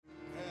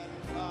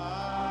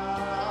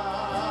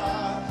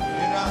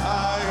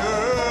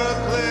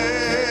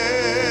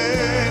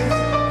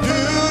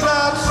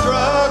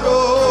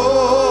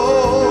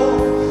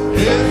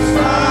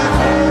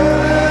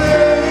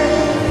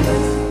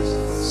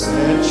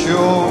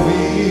your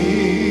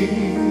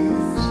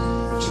wings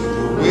to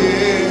the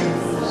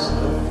winds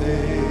of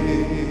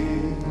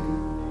faith.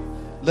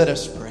 Let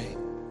us pray.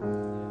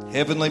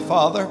 Heavenly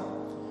Father,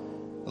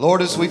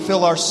 Lord, as we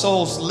feel our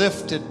souls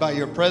lifted by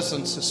your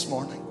presence this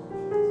morning,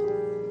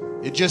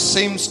 it just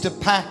seems to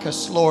pack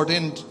us, Lord,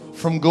 in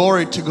from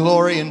glory to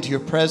glory into your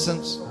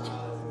presence.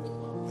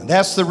 And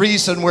that's the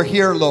reason we're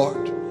here,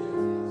 Lord.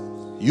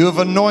 You have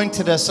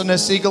anointed us in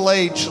this eagle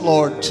age,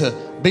 Lord, to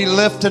be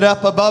lifted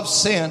up above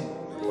sin,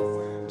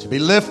 to be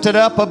lifted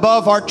up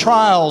above our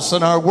trials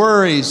and our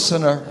worries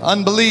and our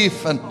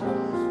unbelief, and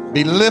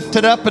be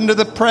lifted up into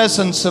the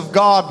presence of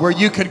God where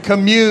you could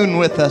commune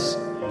with us.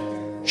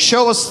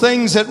 Show us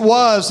things that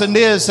was and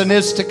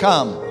is to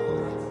come.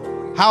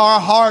 How our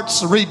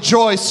hearts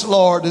rejoice,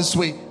 Lord, as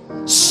we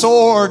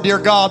soar, dear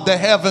God, the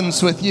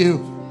heavens with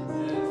you.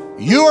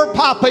 You are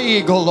Papa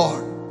Eagle,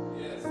 Lord.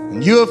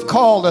 And you have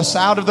called us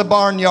out of the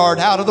barnyard,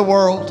 out of the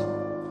world.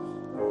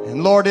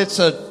 And Lord, it's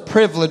a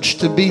privilege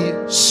to be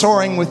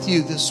soaring with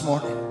you this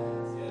morning.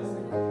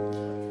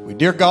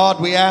 Dear God,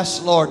 we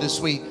ask, Lord,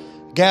 as we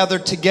gather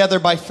together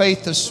by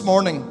faith this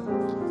morning,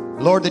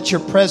 Lord, that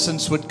your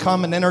presence would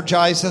come and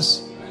energize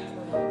us.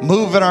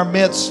 Move in our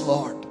midst,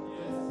 Lord.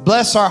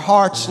 Bless our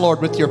hearts,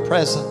 Lord, with your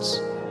presence.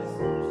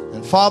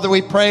 And Father,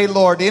 we pray,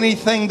 Lord,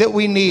 anything that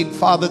we need,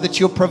 Father, that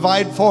you'll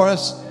provide for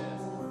us.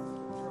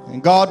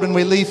 And God, when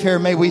we leave here,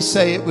 may we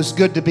say it was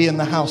good to be in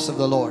the house of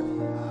the Lord.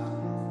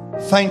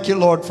 Thank you,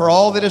 Lord, for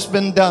all that has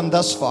been done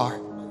thus far.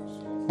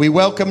 We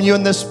welcome you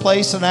in this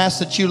place and ask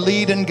that you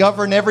lead and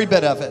govern every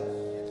bit of it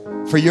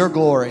for your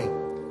glory.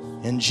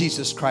 In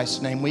Jesus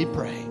Christ's name we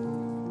pray.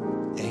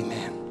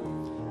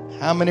 Amen.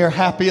 How many are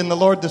happy in the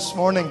Lord this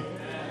morning?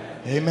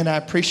 Amen. I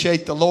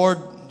appreciate the Lord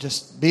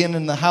just being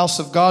in the house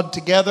of God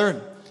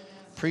together.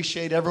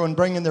 Appreciate everyone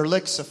bringing their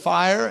licks of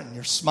fire and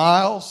your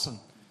smiles and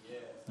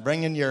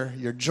bringing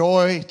your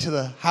joy to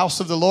the house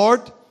of the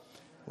Lord.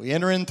 We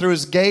enter in through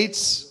his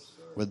gates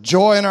with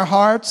joy in our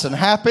hearts and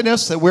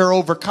happiness that we're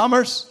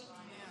overcomers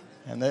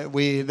and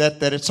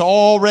that it's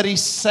already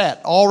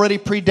set, already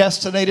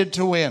predestinated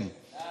to win.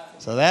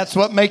 So that's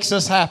what makes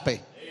us happy.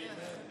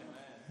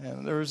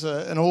 And there was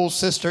an old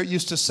sister that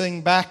used to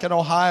sing back in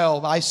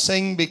Ohio, I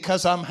sing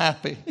because I'm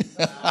happy.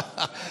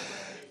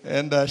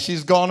 And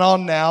she's gone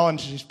on now, and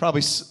she's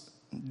probably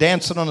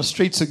dancing on the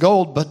streets of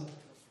gold. But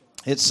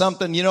it's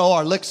something, you know,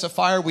 our licks of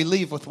fire we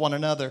leave with one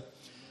another.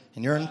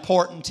 And you're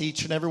important to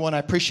each and every one. I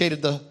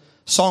appreciated the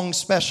song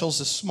specials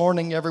this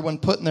morning, everyone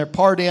putting their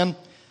part in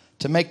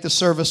to make the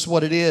service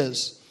what it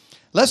is.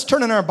 Let's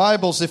turn in our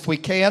Bibles, if we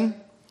can,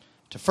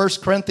 to 1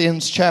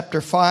 Corinthians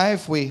chapter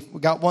 5. We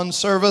got one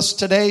service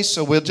today,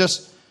 so we'll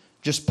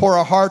just pour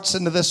our hearts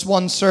into this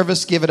one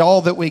service, give it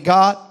all that we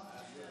got.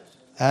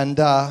 And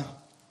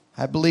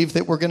I believe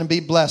that we're going to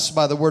be blessed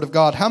by the Word of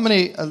God. How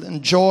many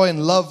enjoy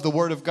and love the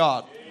Word of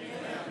God?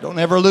 Amen. Don't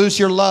ever lose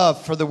your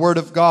love for the Word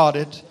of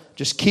God.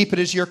 Just keep it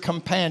as your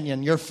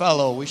companion, your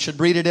fellow. We should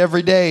read it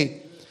every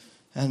day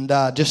and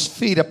just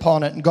feed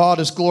upon it. And God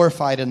is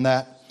glorified in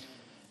that.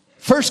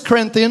 1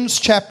 Corinthians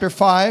chapter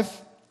 5.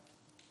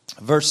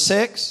 Verse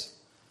 6,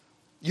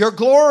 your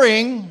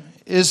glorying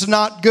is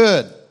not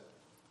good.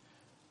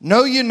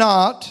 Know you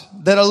not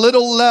that a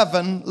little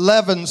leaven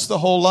leavens the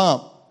whole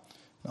lump?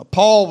 Now,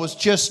 Paul was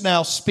just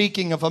now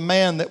speaking of a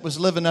man that was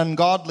living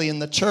ungodly in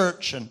the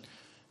church and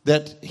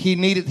that he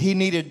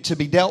needed to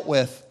be dealt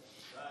with.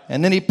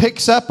 And then he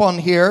picks up on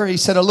here. He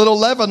said, a little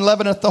leaven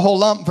leaveneth the whole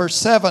lump. Verse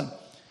 7,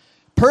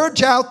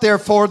 purge out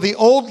therefore the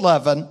old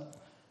leaven,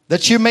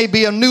 that you may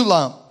be a new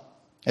lump,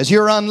 as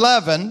you're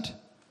unleavened.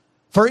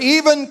 For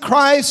even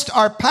Christ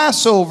our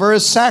Passover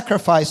is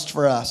sacrificed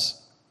for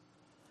us.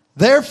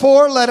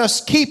 Therefore let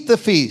us keep the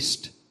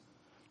feast,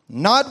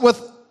 not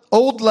with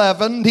old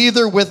leaven,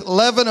 neither with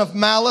leaven of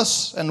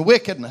malice and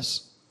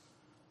wickedness,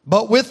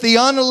 but with the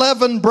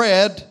unleavened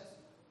bread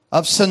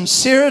of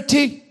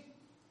sincerity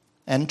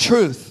and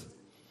truth.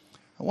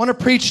 I want to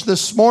preach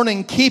this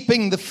morning,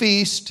 keeping the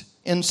feast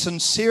in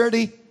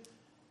sincerity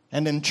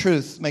and in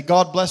truth. May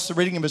God bless the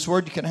reading of his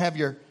word. You can have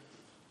your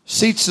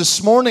seats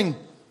this morning.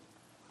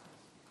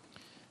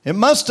 It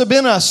must have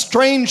been a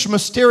strange,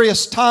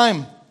 mysterious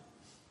time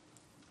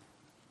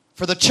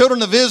for the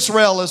children of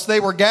Israel as they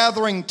were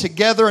gathering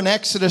together in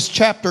Exodus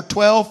chapter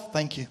 12.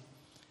 Thank you.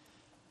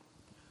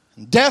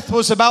 Death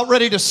was about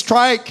ready to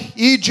strike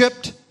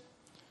Egypt,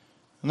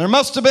 and there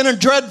must have been a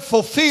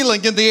dreadful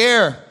feeling in the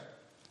air.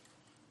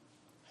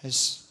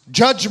 His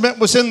judgment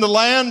was in the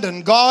land,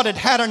 and God had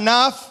had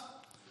enough,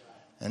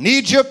 and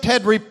Egypt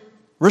had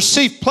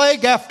received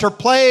plague after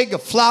plague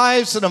of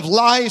flies and of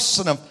lice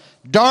and of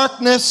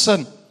darkness,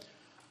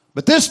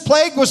 but this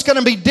plague was going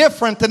to be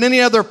different than any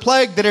other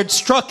plague that had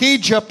struck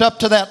Egypt up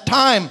to that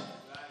time.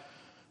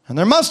 And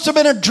there must have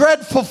been a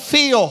dreadful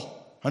feel,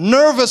 a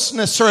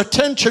nervousness or a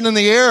tension in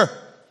the air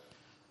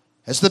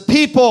as the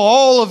people,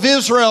 all of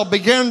Israel,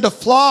 began to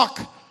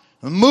flock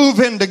and move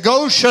into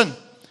Goshen,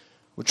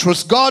 which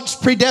was God's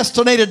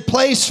predestinated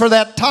place for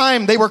that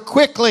time. They were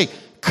quickly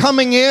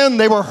coming in.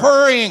 They were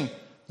hurrying.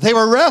 They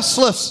were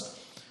restless.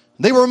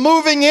 They were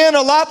moving in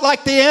a lot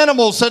like the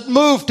animals that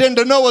moved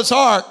into Noah's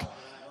Ark.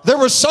 There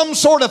was some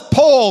sort of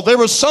pull. There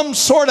was some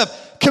sort of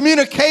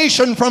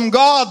communication from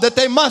God that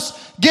they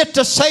must get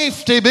to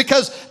safety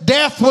because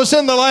death was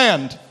in the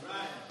land.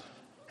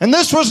 And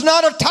this was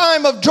not a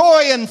time of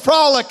joy and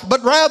frolic,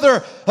 but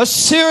rather a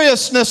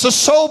seriousness, a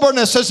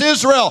soberness as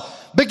Israel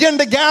began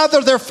to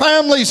gather their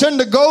families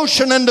into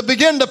Goshen and to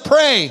begin to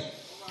pray.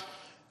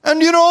 And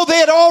you know, they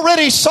had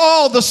already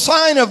saw the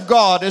sign of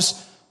God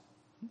as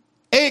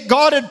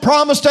God had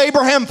promised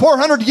Abraham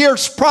 400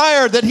 years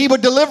prior that he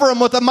would deliver him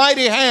with a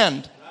mighty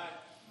hand.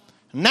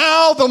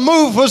 Now the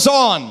move was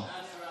on.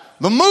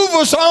 The move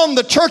was on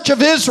the church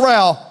of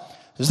Israel.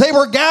 As they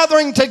were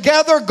gathering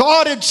together,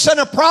 God had sent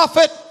a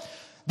prophet.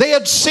 They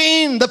had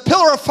seen the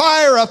pillar of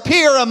fire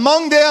appear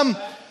among them.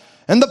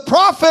 And the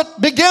prophet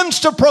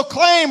begins to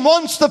proclaim,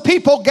 once the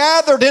people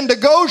gathered into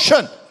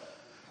Goshen,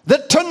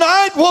 that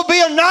tonight will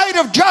be a night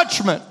of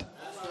judgment.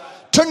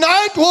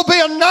 Tonight will be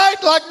a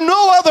night like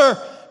no other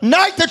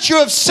night that you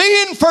have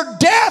seen, for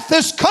death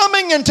is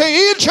coming into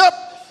Egypt,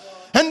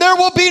 and there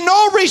will be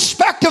no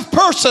respect of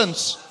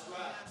persons.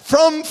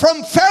 From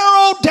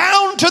Pharaoh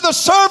down to the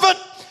servant,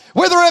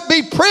 whether it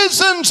be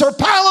prisons or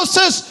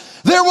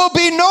palaces, there will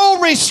be no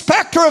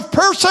respecter of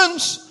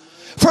persons,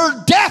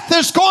 for death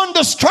is going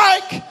to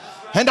strike,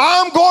 and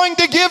I'm going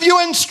to give you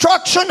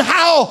instruction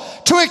how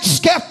to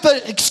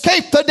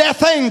escape the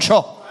death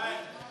angel.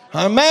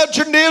 I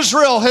imagine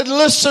Israel had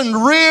listened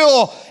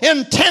real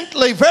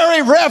intently,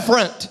 very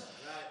reverent.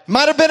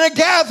 Might have been a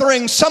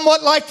gathering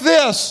somewhat like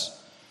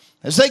this.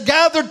 As they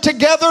gathered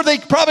together, they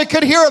probably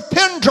could hear a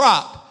pin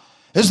drop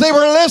as they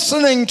were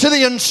listening to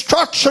the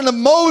instruction of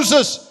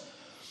Moses.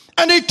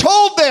 And he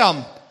told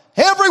them,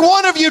 every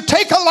one of you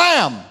take a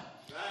lamb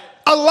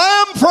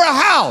for a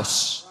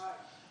house.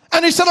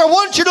 And he said, I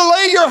want you to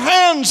lay your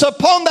hands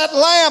upon that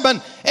lamb,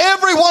 and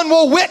everyone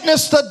will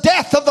witness the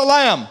death of the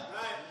lamb.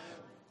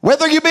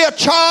 Whether you be a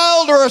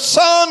child or a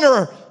son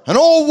or an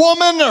old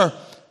woman or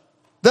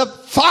the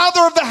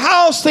father of the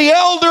house, the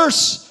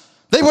elders,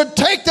 they would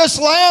take this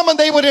lamb and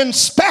they would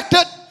inspect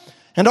it,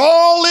 and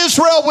all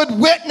Israel would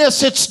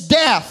witness its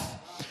death.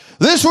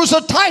 This was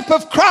a type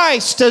of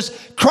Christ, as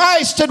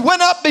Christ had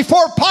went up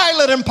before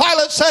Pilate, and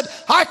Pilate said,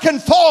 I can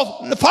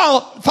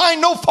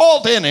find no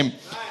fault in him.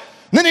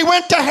 Then he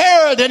went to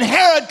Herod, and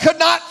Herod could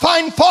not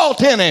find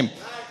fault in him.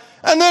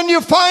 And then you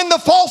find the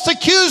false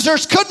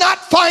accusers could not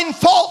find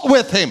fault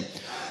with him.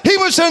 He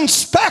was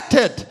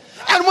inspected.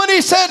 And when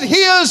he said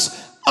there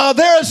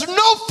is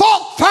no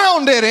fault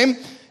found in him,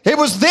 it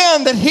was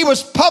then that he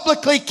was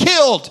publicly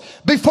killed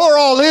before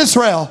all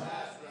Israel.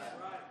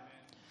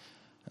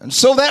 And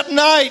so that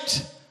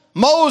night,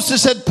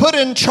 Moses had put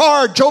in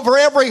charge over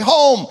every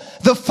home,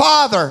 the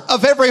father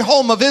of every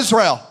home of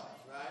Israel.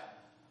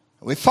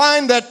 We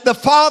find that the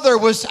father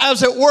was,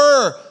 as it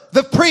were,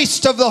 the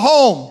priest of the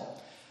home.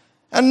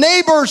 And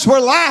neighbors were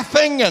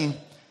laughing, and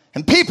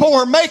people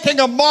were making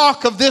a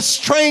mock of this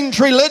strange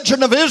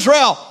religion of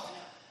Israel.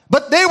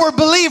 But they were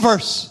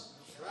believers.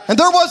 And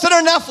there wasn't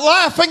enough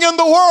laughing in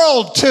the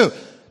world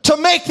to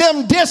make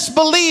them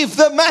disbelieve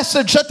the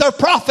message that their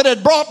prophet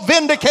had brought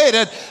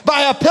vindicated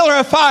by a pillar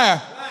of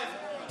fire.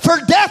 For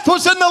death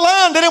was in the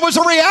land, and it was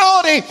a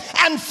reality,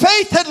 and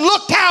faith had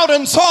looked out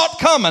and saw it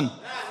coming.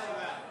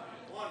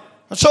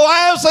 So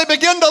as they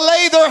began to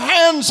lay their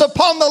hands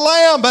upon the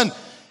lamb,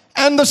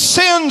 and the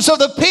sins of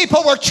the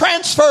people were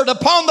transferred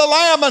upon the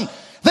lamb, and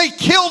they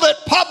killed it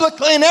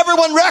publicly, and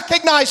everyone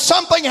recognized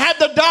something had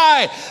to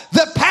die,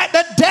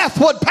 that death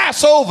would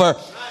pass over.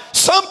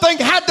 Something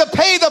had to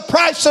pay the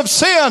price of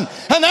sin,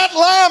 and that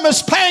lamb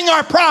is paying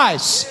our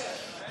price.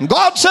 And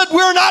God said,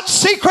 we're not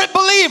secret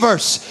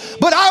believers,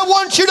 but I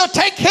want you to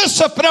take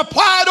hyssop and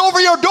apply it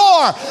over your door.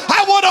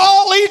 I want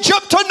all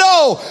Egypt to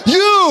know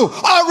you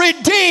are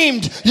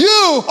redeemed.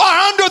 You are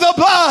under the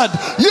blood.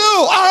 You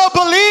are a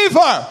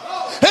believer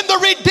in the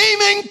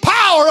redeeming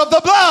power of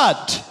the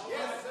blood.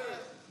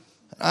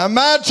 I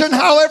imagine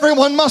how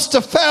everyone must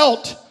have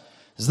felt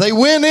as they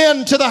went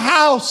into the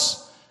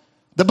house.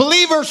 The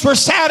believers were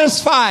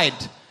satisfied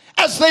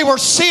as they were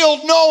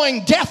sealed,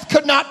 knowing death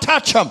could not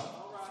touch them.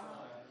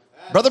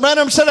 Brother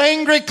Branham said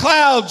angry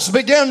clouds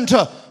began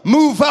to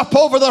move up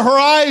over the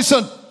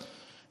horizon.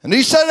 And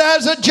he said,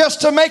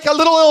 just to make a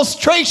little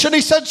illustration,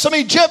 he said some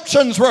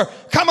Egyptians were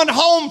coming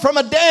home from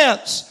a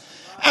dance.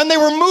 And they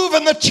were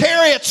moving the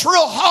chariots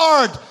real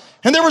hard.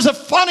 And there was a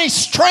funny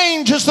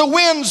strange as the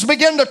winds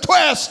began to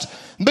twist,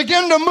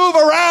 began to move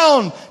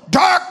around.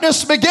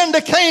 Darkness began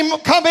to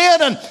come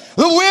in, and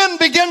the wind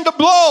began to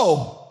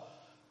blow.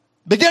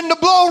 Began to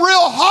blow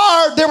real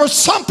hard. There was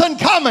something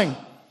coming.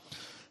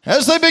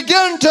 As they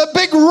began to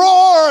big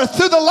roar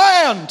through the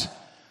land,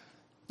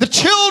 the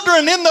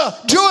children in the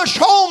Jewish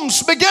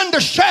homes began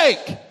to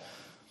shake.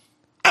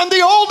 And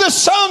the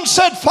oldest son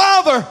said,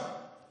 Father,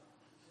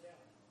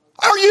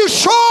 are you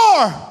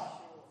sure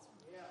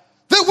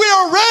that we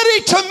are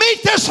ready to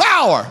meet this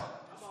hour?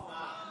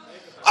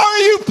 Are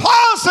you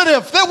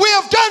positive that we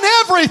have done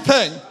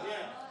everything?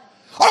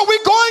 Are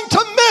we going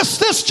to miss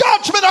this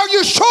judgment? Are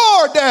you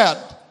sure, Dad?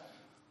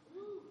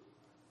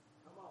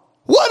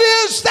 What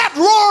is that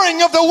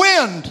roaring of the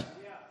wind?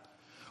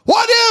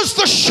 What is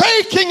the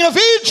shaking of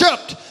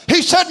Egypt?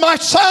 He said, my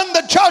son,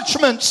 the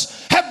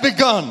judgments have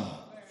begun.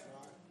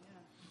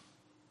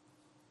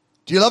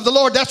 Do you love the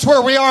Lord? That's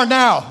where we are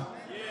now.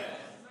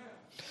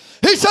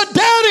 He said,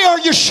 Daddy, are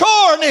you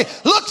sure? And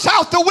he looks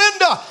out the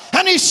window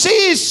and he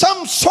sees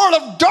some sort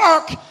of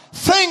dark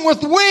thing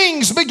with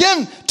wings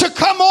begin to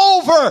come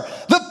over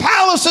the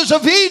palaces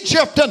of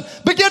Egypt and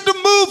begin to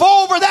move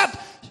over that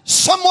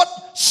somewhat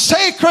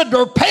sacred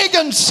or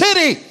pagan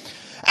city.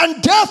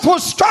 And death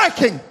was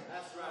striking.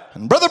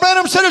 And Brother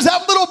Branham said, as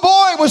that little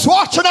boy was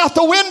watching out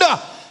the window,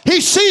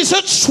 he sees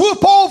it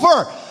swoop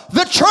over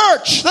the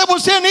church that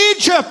was in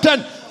Egypt,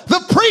 and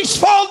the priests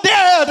fall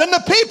dead and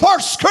the people are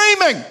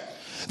screaming.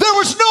 There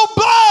was no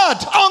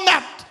blood on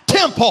that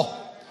temple.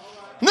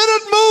 And then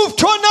it moved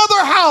to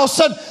another house,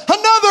 and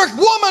another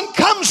woman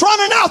comes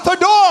running out the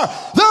door.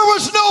 There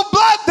was no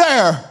blood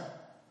there.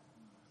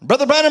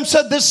 Brother Branham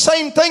said this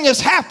same thing is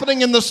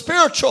happening in the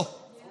spiritual.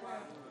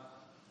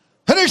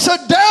 And he said,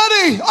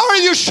 Daddy, are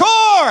you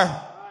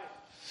sure?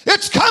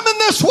 It's coming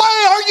this way.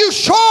 Are you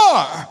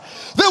sure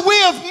that we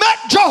have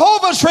met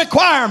Jehovah's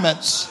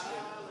requirements?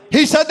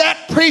 He said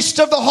that priest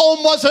of the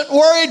home wasn't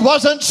worried,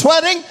 wasn't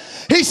sweating.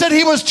 He said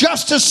he was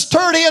just as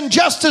sturdy and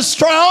just as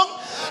strong,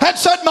 and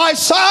said, my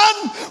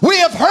son, we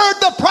have heard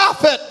the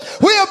prophet.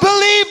 We have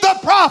believed the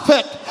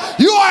prophet.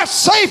 You are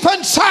safe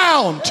and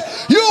sound.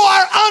 You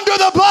are under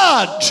the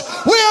blood.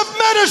 We have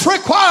met his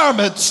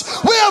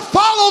requirements. We have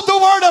followed the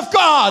word of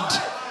God.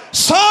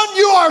 Son,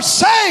 you are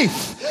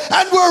safe,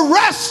 and we're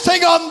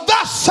resting on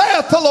thus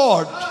saith the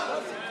Lord.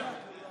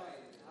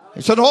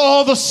 He said,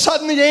 all of a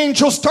sudden the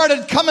angel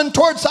started coming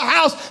towards the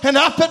house, and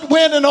up it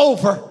went and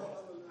over.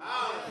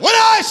 When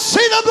I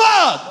see the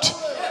blood,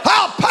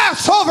 I'll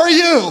pass over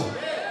you.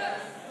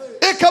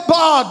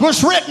 Ichabod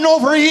was written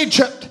over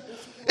Egypt.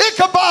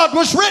 Ichabod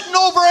was written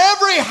over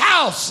every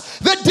house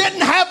that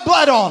didn't have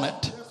blood on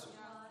it.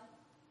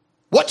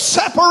 What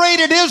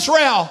separated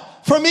Israel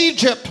from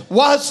Egypt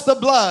was the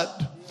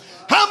blood.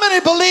 How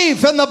many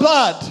believe in the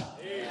blood?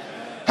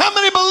 How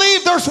many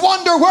believe there's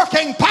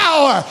wonder-working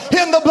power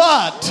in the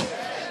blood?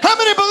 How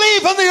many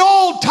believe in the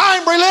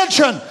old-time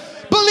religion?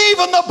 Believe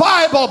in the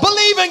Bible,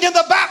 believing in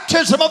the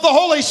baptism of the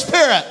Holy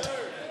Spirit.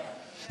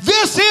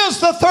 This is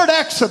the third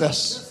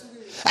Exodus.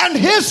 And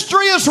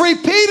history is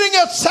repeating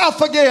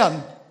itself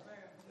again.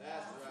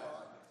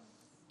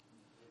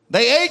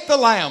 They ate the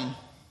lamb.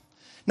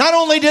 Not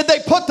only did they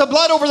put the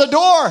blood over the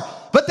door,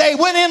 but they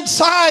went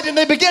inside and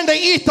they began to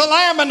eat the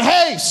lamb in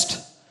haste.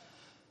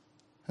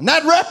 And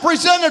that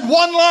represented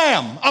one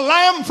lamb, a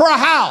lamb for a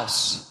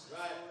house.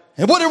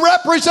 And what it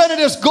represented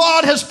is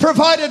God has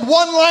provided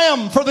one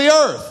lamb for the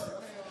earth.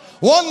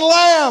 One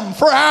lamb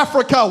for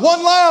Africa,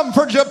 one lamb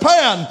for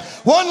Japan,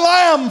 one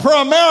lamb for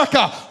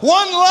America,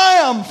 one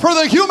lamb for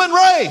the human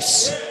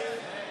race.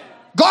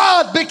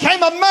 God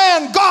became a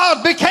man,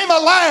 God became a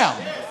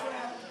lamb.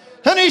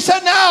 And he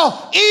said,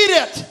 now eat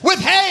it with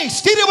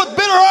haste, eat it with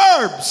bitter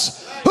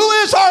herbs. Who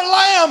is our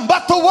lamb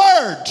but the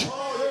Word?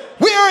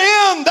 We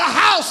are in the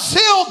house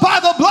sealed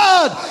by the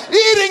blood,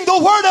 eating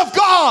the Word of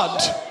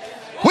God.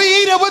 We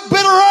eat it with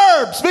bitter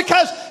herbs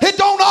because it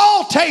don't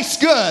all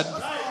taste good.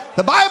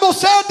 The Bible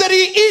said that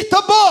he ate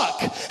the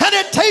book and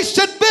it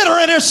tasted bitter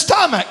in his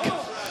stomach.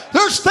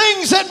 There's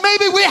things that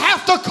maybe we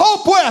have to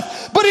cope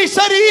with, but he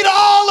said eat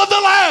all of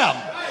the lamb.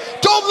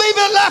 Don't leave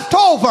it left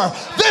over.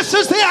 This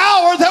is the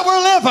hour that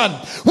we're living.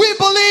 We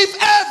believe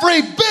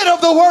every bit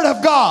of the Word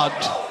of God.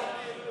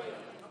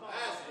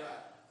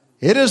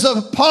 It is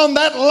upon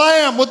that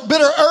lamb with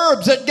bitter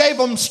herbs that gave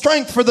them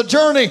strength for the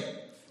journey.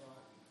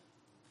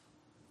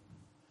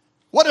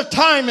 What a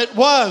time it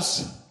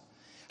was.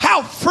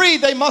 How free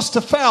they must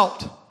have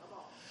felt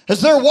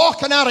as they're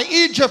walking out of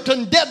Egypt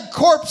and dead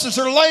corpses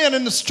are laying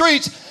in the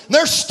streets. And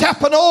they're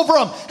stepping over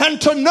them. And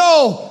to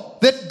know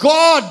that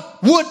God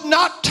would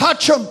not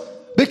touch them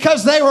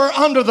because they were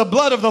under the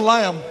blood of the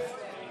Lamb.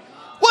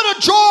 What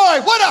a joy.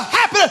 What a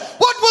happiness.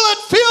 What will it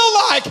feel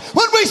like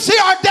when we see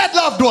our dead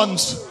loved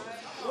ones?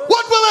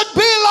 What will it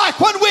be like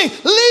when we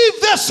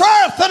leave this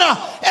earth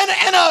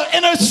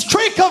in a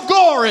streak of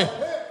glory?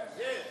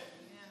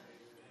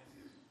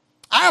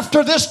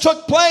 After this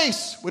took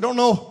place, we don't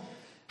know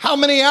how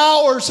many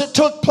hours it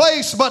took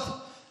place, but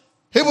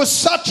it was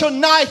such a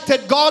night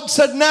that God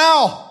said,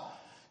 now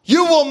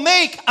you will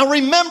make a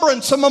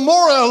remembrance, a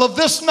memorial of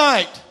this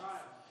night.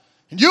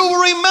 And you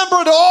will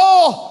remember it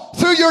all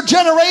through your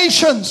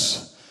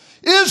generations.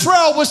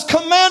 Israel was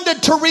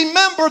commanded to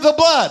remember the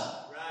blood.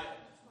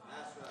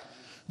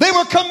 They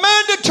were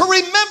commanded to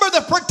remember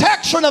the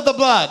protection of the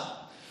blood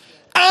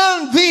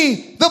and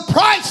the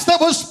price that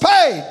was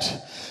paid.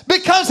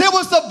 Because it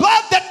was the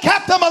blood that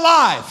kept them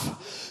alive.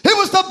 It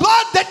was the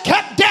blood that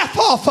kept death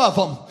off of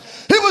them.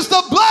 It was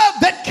the blood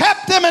that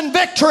kept them in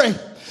victory. And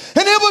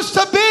it was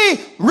to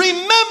be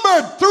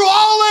remembered through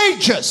all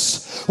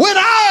ages. When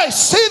I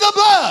see the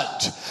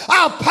blood,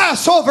 I'll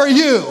pass over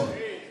you.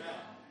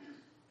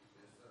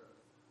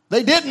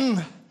 They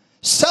didn't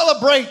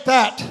celebrate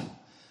that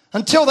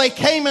until they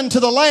came into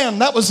the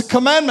land. That was the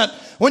commandment.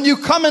 when you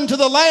come into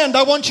the land,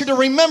 I want you to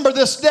remember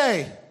this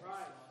day.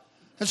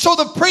 And so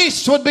the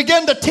priests would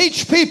begin to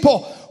teach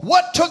people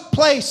what took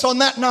place on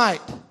that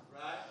night.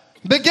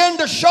 Begin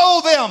to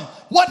show them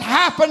what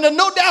happened. And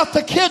no doubt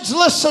the kids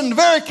listened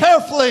very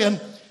carefully.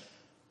 And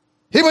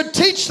he would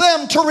teach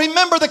them to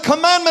remember the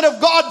commandment of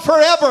God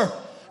forever.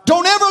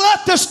 Don't ever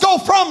let this go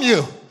from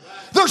you.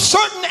 There's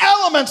certain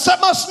elements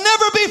that must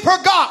never be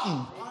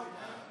forgotten.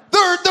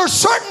 There's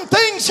certain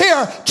things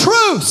here,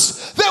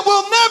 truths that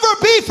will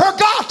never be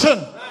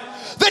forgotten.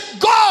 That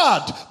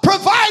God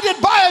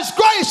provided by His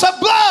grace of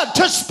blood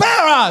to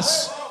spare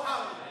us.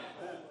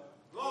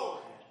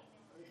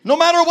 No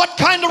matter what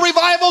kind of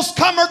revivals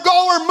come or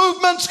go or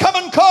movements come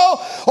and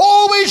go,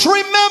 always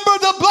remember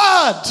the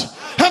blood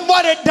and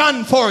what it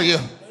done for you.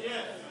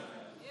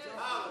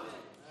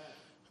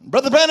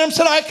 Brother Branham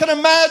said, I can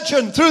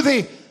imagine through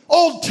the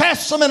Old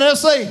Testament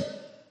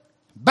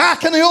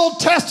back in the Old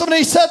Testament,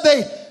 he said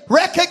they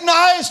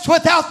recognized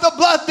without the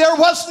blood there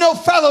was no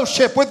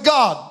fellowship with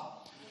God.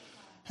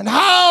 And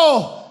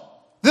how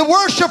the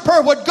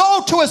worshiper would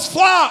go to his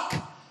flock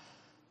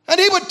and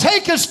he would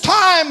take his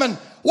time and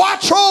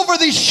watch over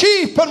these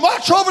sheep and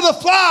watch over the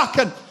flock,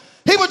 and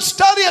he would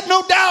study it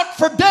no doubt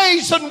for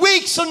days and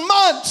weeks and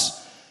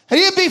months, and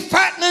he'd be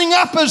fattening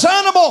up his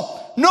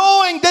animal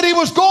knowing that he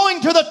was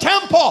going to the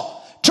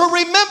temple to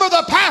remember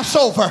the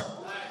Passover.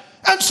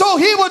 And so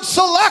he would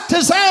select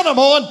his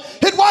animal, and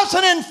it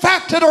wasn't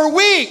infected or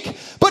weak,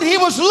 but he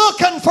was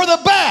looking for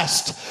the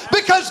best,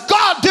 because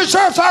God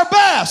deserves our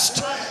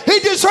best. He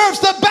deserves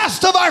the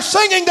best of our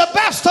singing, the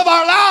best of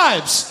our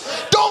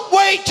lives. Don't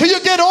wait till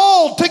you get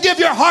old to give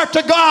your heart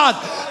to God.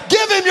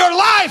 Give Him your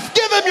life.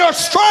 Give Him your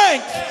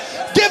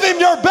strength. Give Him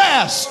your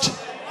best.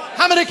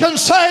 How many can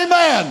say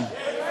amen?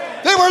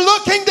 They were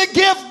looking to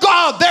give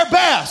God their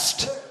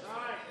best.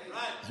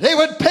 They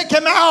would pick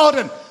Him out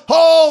and,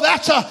 oh,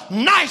 that's a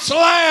nice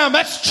lamb.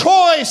 That's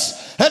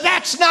choice. And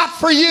that's not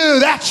for you.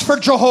 That's for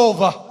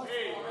Jehovah.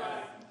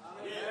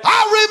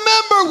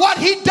 I remember what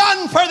He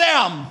done for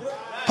them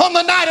on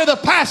the night of the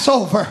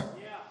Passover.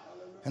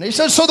 And he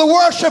says, so the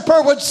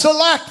worshiper would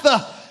select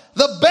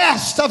the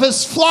best of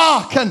his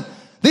flock, and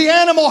the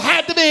animal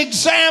had to be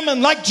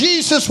examined like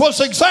Jesus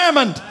was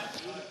examined.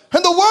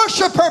 And the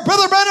worshiper,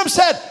 Brother Branham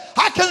said,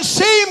 I can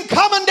see him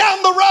coming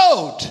down the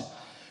road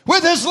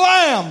with his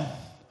lamb.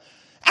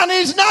 And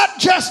he's not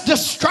just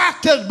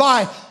distracted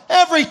by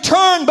every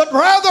turn, but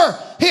rather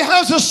he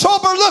has a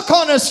sober look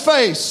on his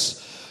face,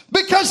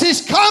 because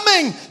he's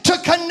coming to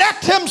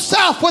connect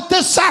himself with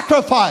this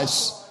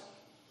sacrifice.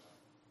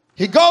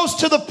 He goes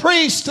to the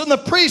priest, and the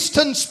priest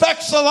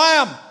inspects the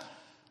lamb.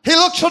 He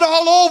looks it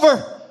all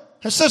over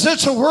and says,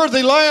 it's a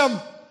worthy lamb.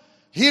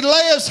 He'd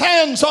lay his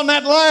hands on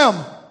that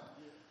lamb,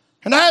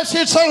 and as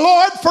he'd say,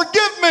 Lord,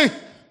 forgive me.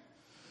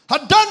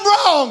 I've done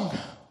wrong.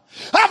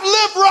 I've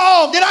lived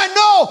wrong, and I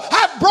know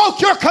I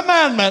broke your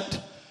commandment.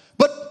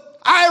 But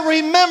I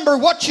remember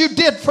what you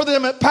did for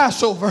them at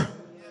Passover.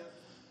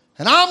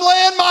 And I'm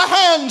laying my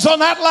hands on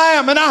that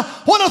lamb, and I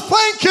want to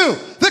thank you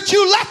that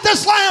you let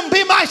this lamb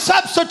be my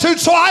substitute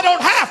so I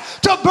don't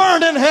have to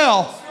burn in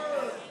hell.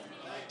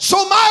 So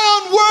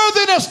my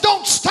unworthiness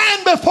don't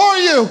stand before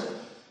you.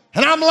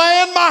 And I'm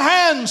laying my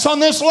hands on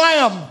this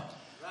lamb.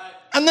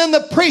 And then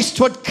the priest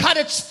would cut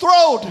its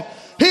throat.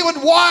 He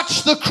would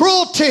watch the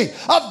cruelty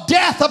of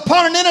death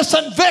upon an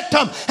innocent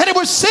victim. And it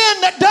was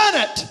sin that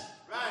done it.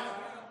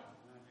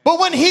 But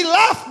when he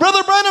left,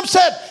 Brother Branham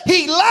said,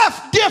 he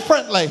left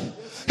differently.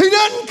 He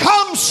didn't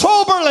come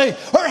soberly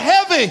or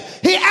heavy.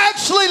 He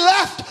actually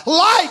left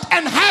light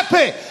and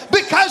happy,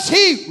 because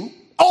he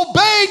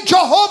obeyed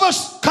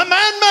Jehovah's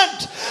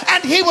commandment,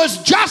 and he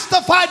was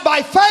justified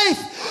by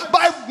faith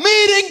by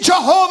meeting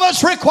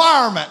Jehovah's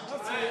requirement.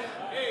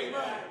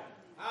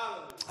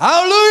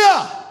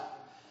 Hallelujah.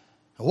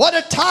 What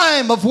a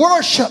time of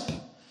worship.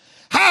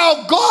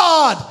 How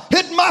God,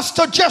 it must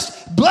have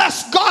just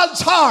blessed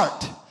God's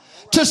heart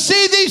to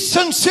see these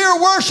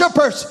sincere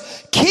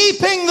worshipers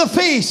keeping the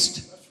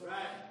feast.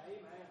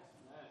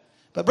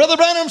 But Brother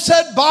Branham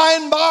said, by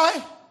and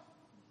by,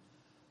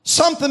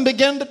 something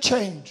began to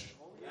change.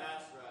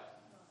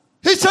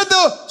 He said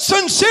the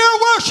sincere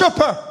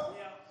worshiper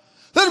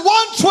that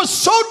once was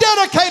so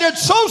dedicated,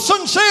 so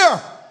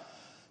sincere,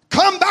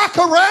 come back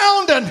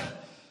around, and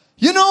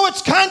you know,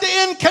 it's kind of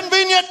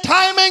inconvenient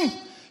timing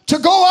to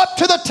go up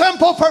to the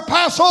temple for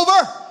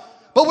Passover,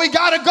 but we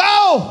got to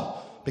go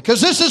because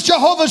this is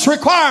Jehovah's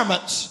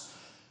requirements.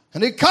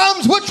 And he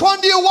comes, which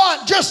one do you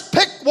want? Just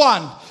pick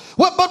one.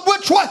 But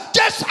which one?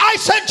 I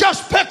said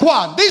just pick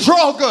one. These are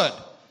all good.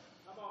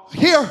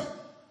 Here,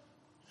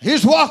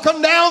 he's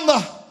walking down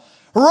the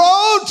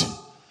road,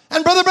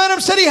 and Brother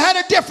Branham said he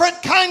had a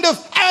different kind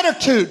of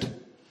attitude,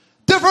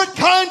 different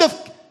kind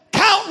of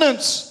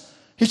countenance.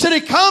 He said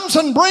he comes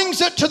and brings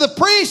it to the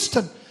priest,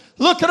 and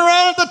looking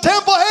around at the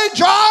temple, hey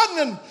John,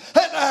 and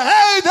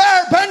hey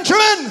there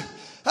Benjamin,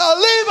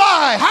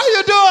 Levi, how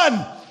you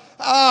doing?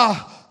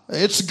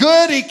 It's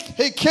good. He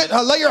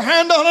lay your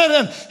hand on it,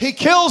 and he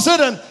kills it,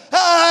 and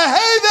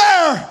hey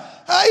there,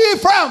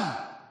 Ephraim.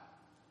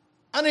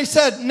 And he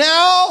said,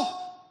 now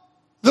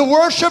The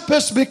worship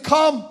has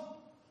become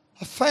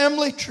a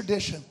family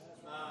tradition.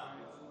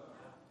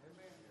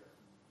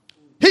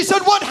 He said,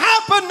 what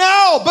happened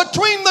now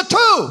between the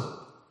two?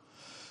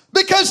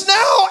 Because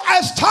now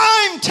as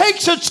time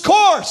takes its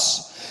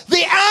course,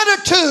 the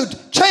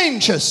attitude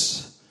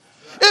changes.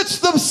 It's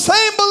the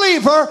same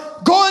believer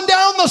going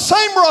down the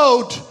same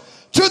road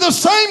to the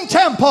same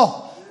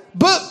temple,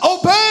 but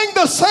obeying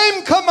the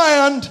same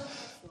command,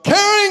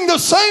 carrying the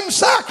same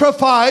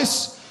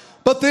sacrifice,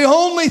 but the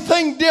only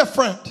thing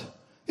different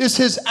is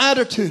his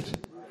attitude.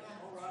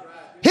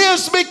 He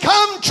has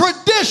become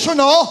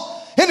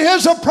traditional in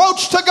his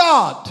approach to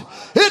God.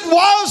 It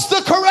was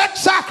the correct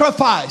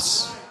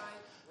sacrifice.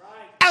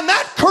 And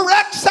that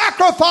correct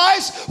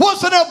sacrifice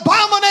was an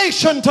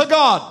abomination to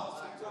God.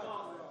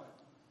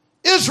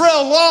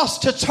 Israel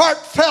lost its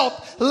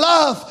heartfelt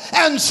love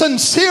and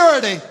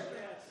sincerity.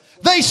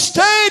 They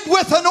stayed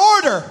with an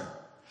order,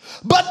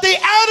 but the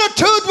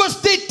attitude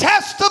was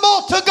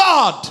detestable to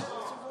God.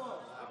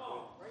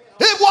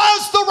 It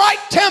was the right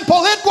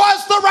temple. It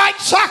was the right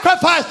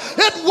sacrifice.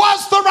 It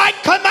was the right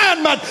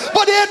commandment,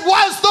 but it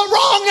was the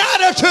wrong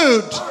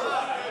attitude.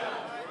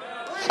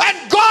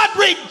 And God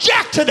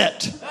rejected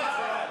it.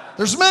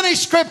 There's many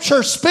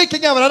scriptures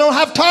speaking of it. I don't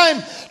have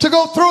time to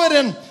go through it,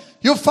 and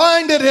you'll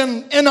find it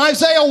in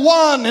Isaiah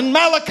 1, in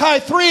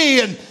Malachi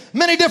 3, and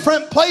many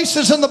different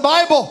places in the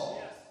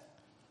Bible.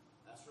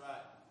 That's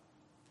right.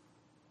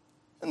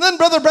 And then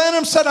Brother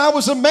Branham said, I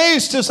was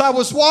amazed as I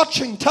was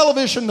watching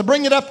television to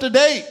bring it up to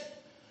date.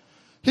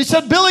 He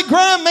said, Billy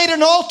Graham made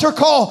an altar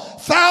call.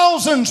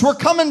 Thousands were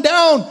coming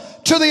down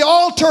to the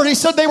altar. He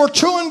said they were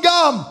chewing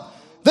gum.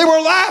 They were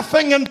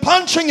laughing and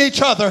punching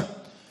each other.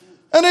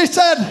 And he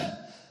said,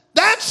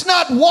 that's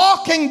not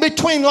walking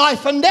between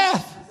life and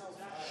death.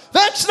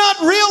 That's not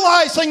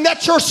realizing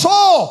that your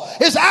soul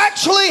is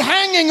actually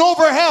hanging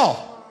over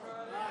hell.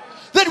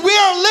 That we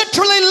are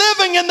literally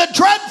living in the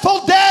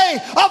dreadful day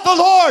of the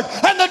Lord,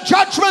 and the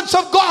judgments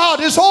of God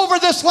is over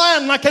this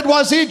land like it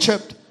was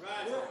Egypt.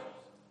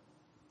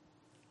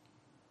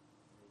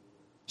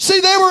 See,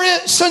 they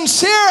were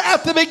sincere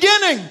at the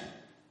beginning.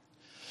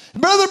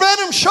 Brother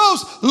Branham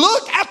shows,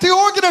 look at the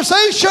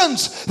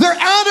organizations. Their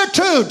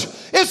attitude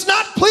is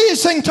not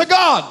pleasing to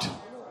God.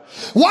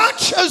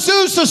 Watch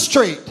Azusa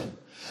Street.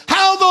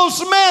 How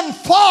those men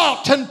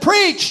fought and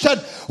preached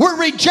and were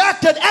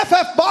rejected.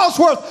 F.F.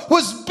 Bosworth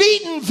was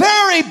beaten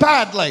very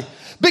badly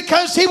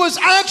because he was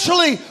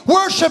actually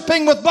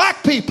worshiping with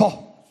black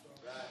people.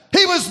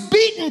 He was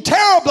beaten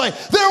terribly.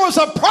 There was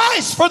a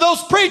price for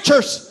those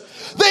preachers.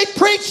 They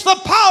preached the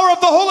power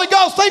of the Holy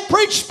Ghost. They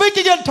preached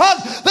speaking in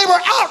tongues. They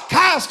were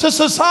outcast to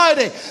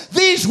society.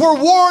 These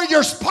were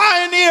warriors,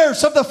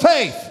 pioneers of the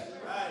faith.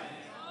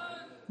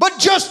 But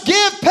just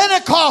give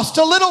Pentecost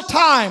a little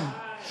time,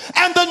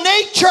 and the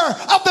nature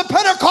of the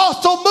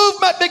Pentecostal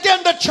movement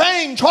began to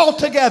change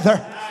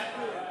altogether.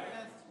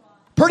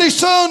 Pretty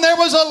soon there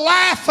was a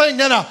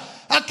laughing and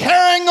a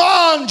carrying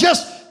on,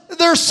 just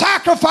their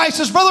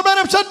sacrifices. Brother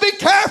Branham said, be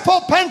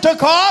careful,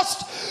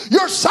 Pentecost.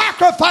 Your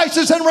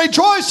sacrifices and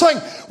rejoicing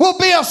will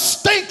be a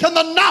stink in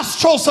the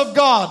nostrils of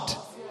God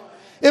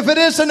if it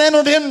isn't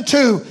entered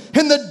into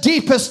in the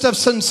deepest of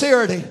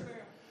sincerity.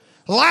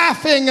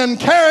 Laughing and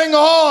carrying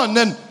on.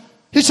 And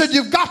he said,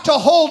 you've got to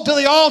hold to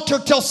the altar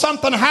till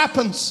something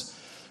happens.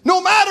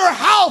 No matter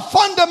how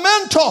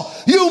fundamental,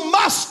 you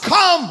must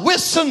come with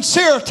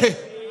sincerity.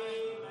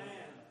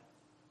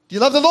 Do you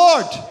love the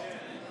Lord?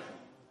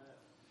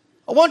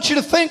 I want you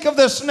to think of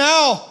this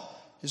now.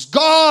 Is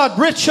God,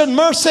 rich in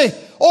mercy,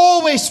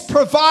 always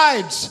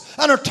provides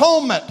an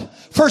atonement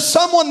for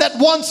someone that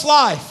wants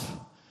life.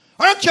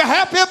 Aren't you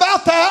happy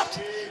about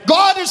that?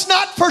 God has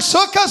not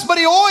forsook us, but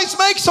he always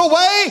makes a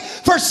way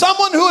for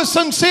someone who is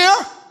sincere.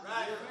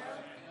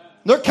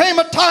 There came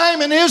a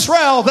time in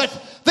Israel that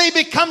they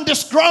become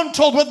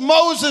disgruntled with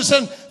Moses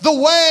and the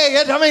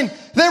way.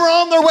 They were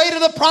on their way to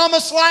the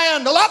promised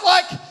land, a lot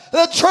like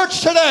the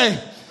church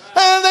today.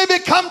 And they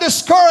become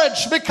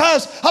discouraged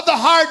because of the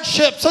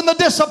hardships and the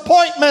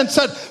disappointments,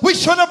 and we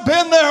should have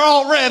been there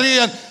already,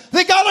 and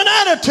they got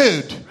an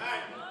attitude.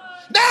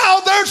 Now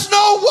there's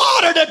no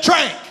water to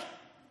drink.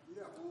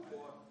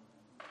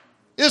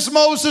 Is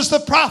Moses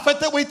the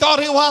prophet that we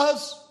thought he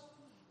was?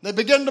 They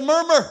began to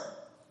murmur.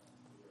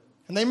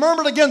 And they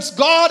murmured against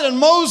God and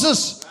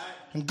Moses.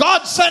 And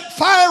God sent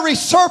fiery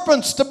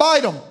serpents to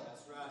bite them.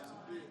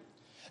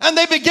 And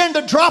they began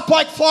to drop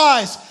like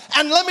flies.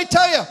 And let me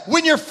tell you,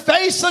 when you're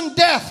facing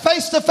death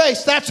face to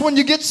face, that's when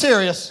you get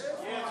serious.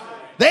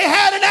 They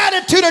had an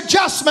attitude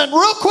adjustment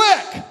real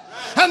quick.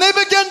 And they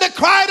began to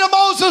cry to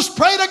Moses,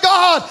 pray to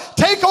God,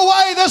 take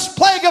away this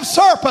plague of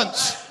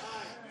serpents.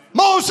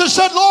 Moses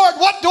said, Lord,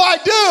 what do I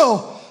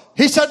do?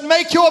 He said,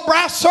 make you a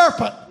brass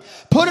serpent.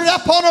 Put it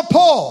up on a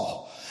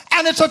pole.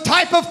 And it's a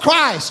type of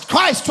Christ.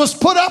 Christ was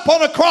put up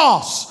on a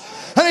cross.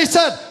 And he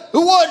said,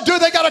 what, do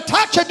they got to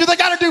touch it? Do they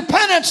got to do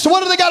penance?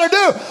 What do they got to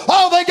do?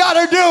 All they got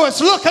to do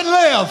is look and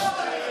live.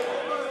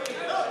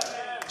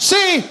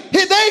 See,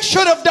 they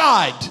should have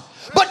died.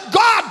 But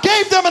God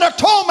gave them an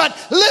atonement,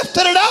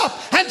 lifted it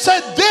up, and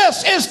said,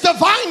 this is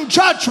divine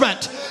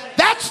judgment.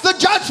 That's the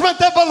judgment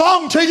that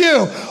belongs to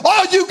you.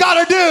 All you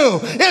got to do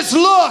is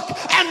look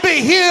and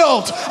be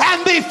healed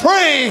and be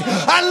free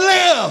and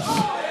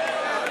live.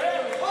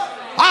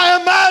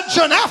 I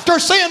imagine after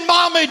seeing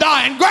mommy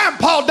die and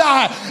grandpa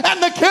die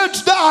and the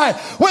kids die,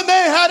 when they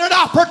had an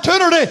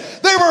opportunity,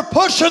 they were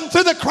pushing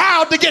through the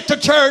crowd to get to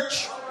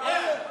church.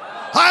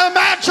 I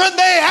imagine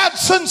they had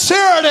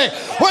sincerity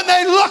when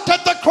they looked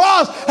at the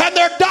cross and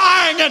they're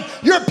dying and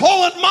you're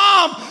pulling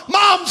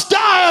mom's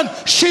dying.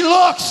 She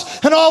looks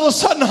and all of a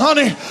sudden,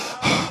 honey,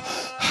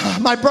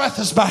 my breath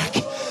is back.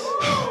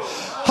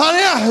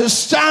 Honey,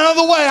 stand out of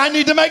the way. I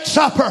need to make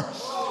supper.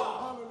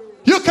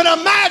 You can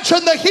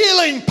imagine the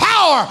healing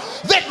power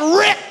that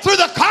ripped through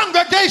the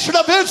congregation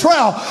of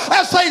Israel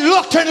as they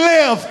looked and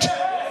lived.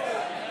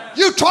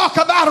 You talk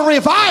about a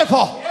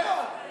revival.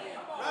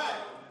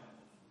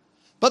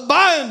 But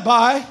by and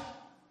by,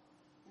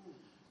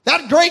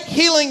 that great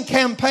healing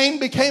campaign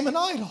became an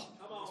idol.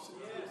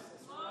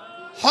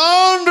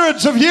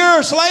 Hundreds of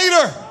years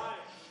later,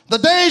 the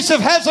days of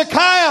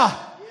Hezekiah,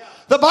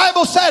 the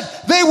Bible said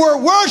they were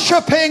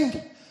worshiping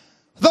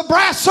the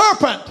brass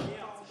serpent.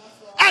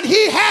 And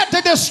he had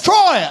to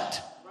destroy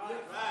it.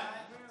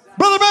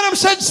 Brother Branham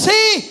said,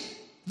 see,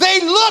 they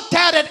looked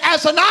at it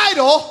as an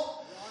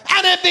idol,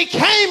 and it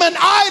became an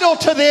idol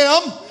to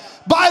them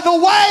by the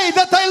way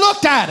that they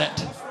looked at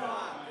it.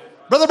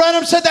 Brother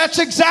Branham said that's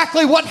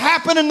exactly what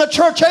happened in the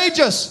church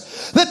ages.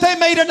 That they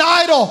made an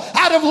idol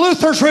out of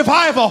Luther's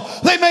revival.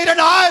 They made an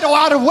idol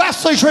out of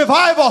Wesley's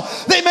revival.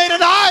 They made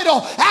an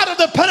idol out of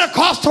the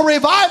Pentecostal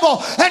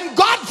revival. And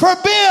God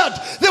forbid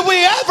that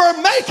we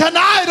ever make an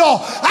idol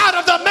out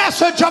of the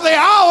message of the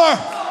hour.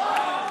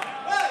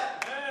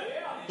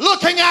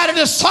 Looking at it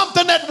as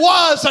something that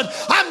was, and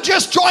I'm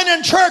just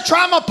joining church or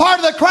I'm a part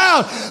of the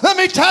crowd. Let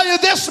me tell you,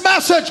 this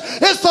message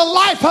is the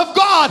life of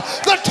God,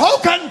 the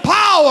token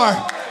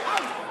power.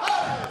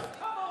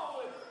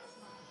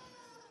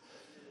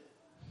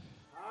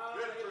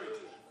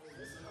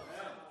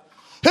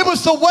 It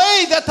was the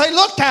way that they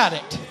looked at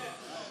it.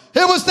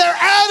 It was their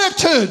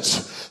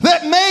attitudes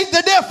that made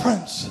the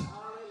difference.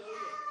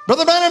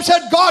 Brother Branham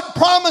said God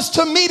promised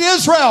to meet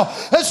Israel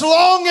as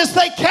long as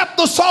they kept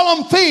the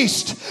solemn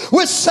feast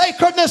with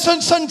sacredness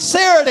and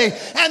sincerity,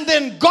 and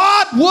then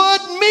God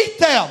would meet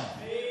them.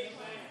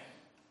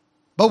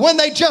 But when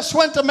they just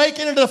went to make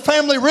it into a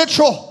family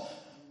ritual,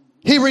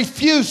 he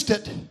refused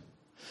it.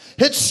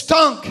 It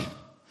stunk.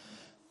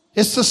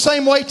 It's the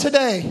same way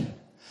today,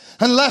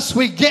 unless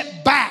we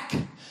get back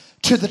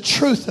to the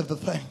truth of the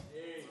thing.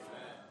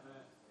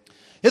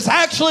 It's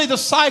actually the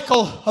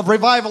cycle of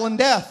revival and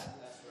death.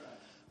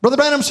 Brother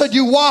Branham said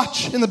you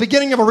watch in the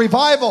beginning of a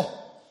revival,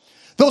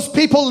 those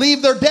people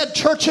leave their dead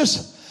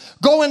churches,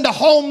 go into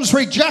homes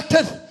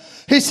rejected.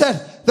 He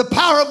said the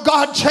power of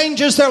God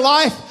changes their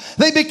life.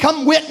 They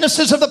become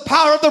witnesses of the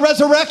power of the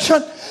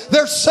resurrection.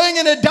 They're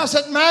singing. It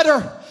doesn't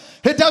matter.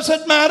 It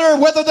doesn't matter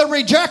whether they're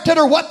rejected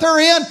or what they're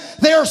in.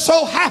 They are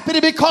so happy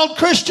to be called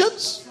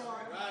Christians.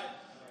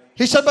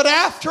 He said, but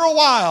after a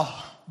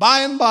while, by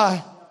and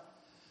by,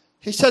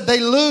 he said they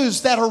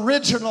lose that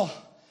original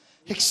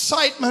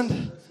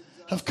excitement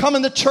of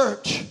coming to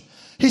church.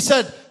 He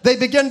said they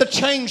begin to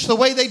change the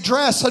way they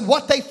dress and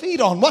what they feed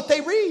on, what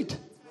they read.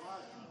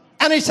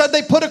 And he said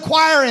they put a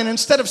choir in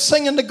instead of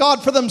singing to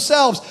God for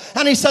themselves.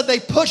 And he said they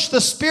push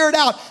the Spirit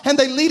out and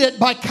they lead it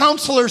by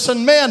counselors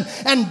and men,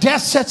 and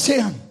death sets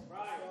in.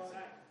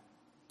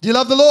 Do you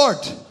love the Lord?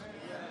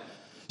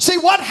 See,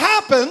 what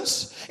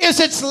happens is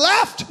it's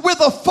left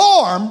with a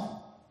form,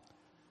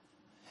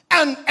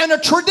 and a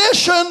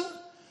tradition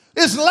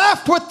is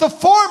left with the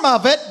form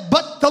of it,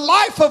 but the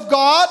life of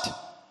God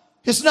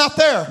is not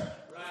there.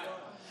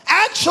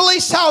 Actually,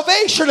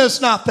 salvation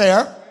is not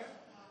there.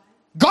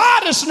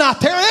 God is not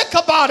there.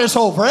 Ichabod is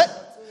over it.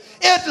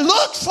 It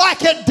looks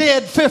like it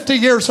did 50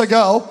 years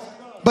ago,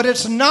 but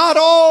it's not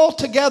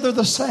altogether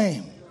the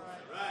same.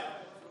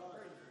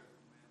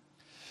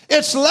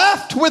 It's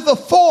left with the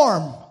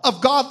form of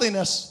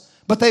godliness,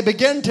 but they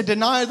begin to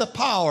deny the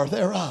power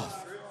thereof.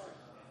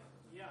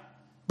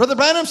 Brother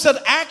Branham said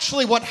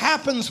actually what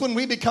happens when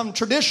we become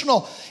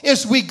traditional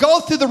is we go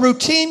through the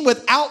routine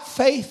without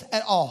faith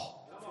at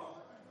all.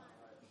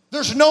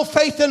 There's no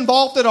faith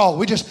involved at all.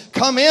 We just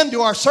come in,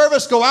 do our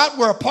service, go out.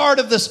 We're a part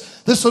of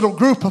this little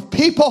group of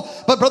people.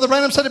 But Brother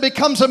Branham said it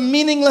becomes a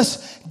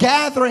meaningless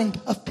gathering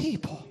of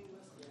people.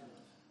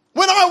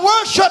 When our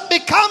worship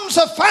becomes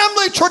a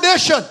family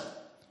tradition,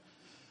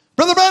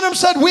 Brother Branham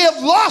said we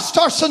have lost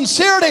our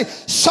sincerity.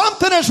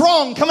 Something is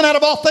wrong coming out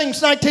of All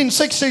Things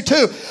 1962.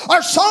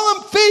 Our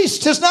solemn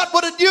feast is not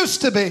what it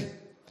used to be.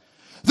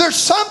 There's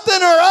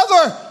something or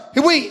other.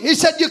 He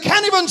said you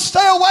can't even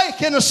stay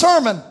awake in a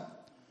sermon.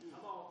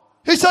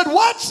 He said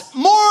what's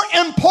more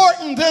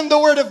important than the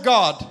Word of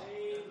God?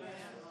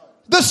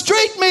 The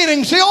street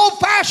meetings, the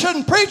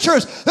old-fashioned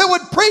preachers that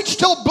would preach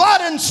till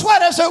blood and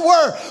sweat, as it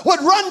were,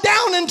 would run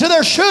down into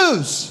their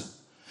shoes.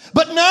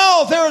 But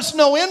now there is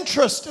no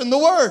interest in the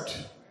Word.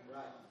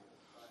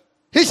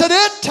 He said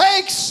it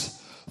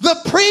takes the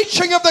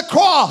preaching of the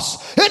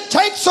cross. It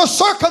takes the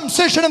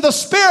circumcision of the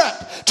Spirit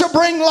to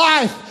bring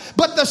life.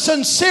 but the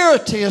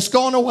sincerity has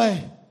gone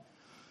away.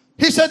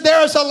 He said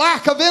there is a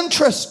lack of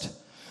interest.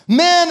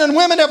 Men and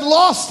women have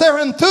lost their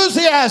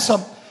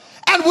enthusiasm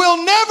and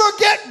will never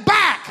get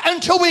back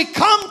until we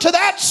come to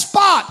that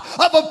spot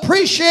of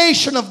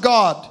appreciation of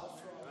God,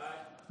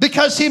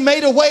 because He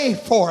made a way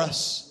for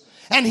us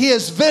and He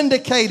has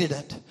vindicated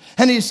it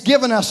and He's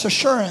given us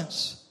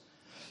assurance.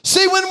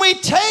 See, when we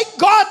take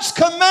God's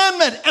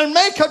commandment and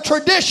make a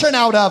tradition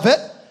out of it,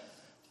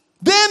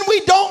 then we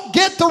don't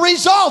get the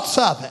results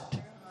of it,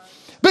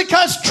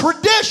 because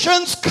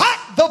traditions cut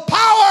the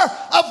power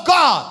of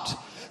God.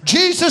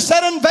 Jesus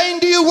said, in vain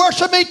do you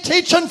worship me,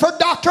 teaching for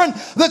doctrine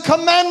the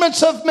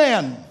commandments of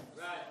men.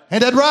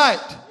 Ain't that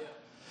right?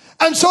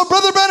 And so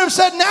Brother Branham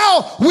said,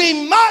 now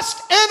we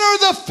must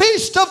enter the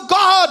feast of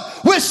God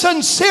with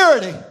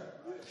sincerity.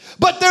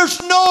 But there's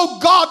no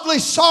godly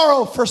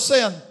sorrow for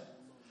sin.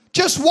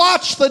 Just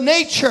watch the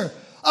nature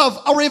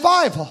of a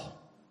revival.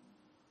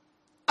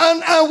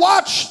 And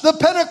watch the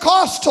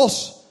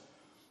Pentecostals.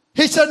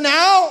 He said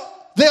now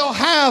they'll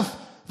have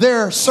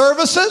their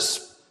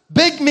services,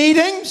 big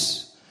meetings.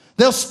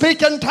 They'll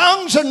speak in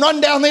tongues and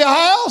run down the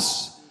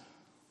aisles.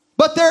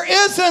 But there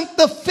isn't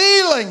the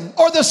feeling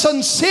or the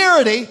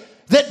sincerity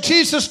that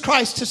Jesus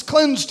Christ has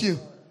cleansed you.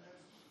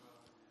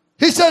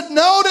 He said,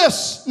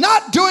 notice,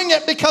 not doing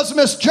it because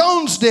Miss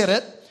Jones did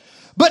it,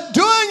 but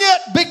doing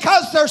it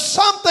because there's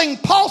something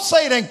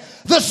pulsating.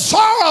 The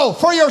sorrow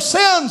for your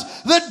sins,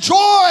 the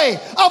joy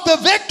of the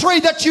victory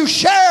that you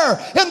share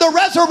in the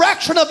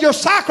resurrection of your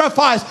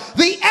sacrifice,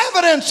 the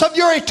evidence of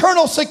your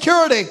eternal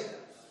security.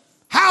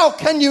 How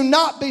can you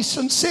not be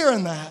sincere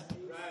in that?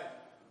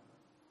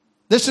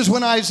 This is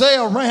when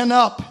Isaiah ran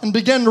up and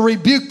began to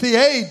rebuke the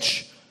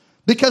age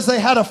because they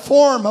had a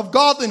form of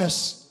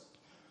godliness.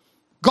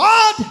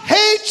 God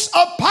hates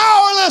a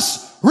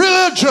powerless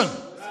religion.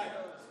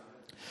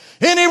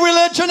 Any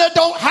religion that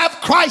don't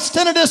have Christ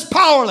in it is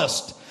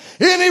powerless.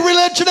 Any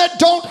religion that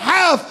don't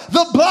have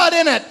the blood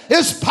in it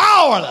is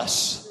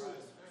powerless.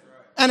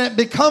 And it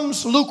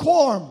becomes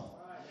lukewarm,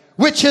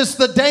 which is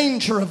the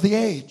danger of the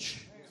age.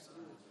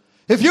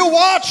 If you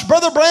watch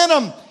Brother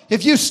Branham,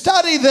 if you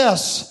study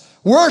this,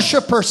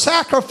 worshiper,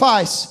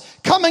 sacrifice,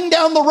 coming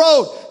down the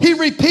road, he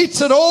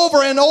repeats it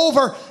over and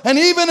over. And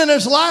even in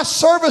his last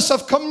service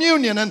of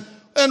communion,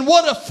 and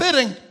what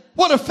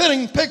a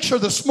fitting picture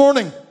this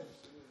morning.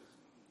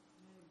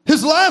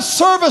 His last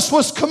service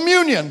was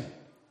communion,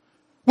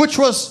 which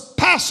was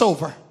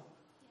Passover.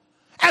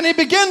 And he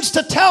begins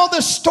to tell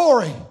this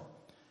story.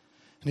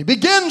 And he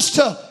begins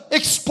to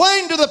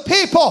explain to the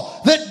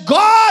people that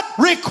God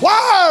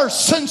requires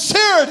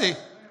sincerity.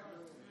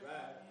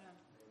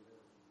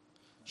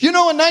 You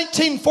know, in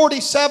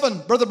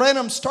 1947, Brother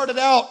Branham started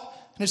out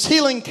in his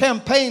healing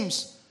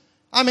campaigns.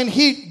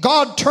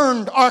 God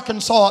turned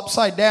Arkansas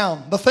upside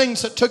down, the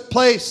things that took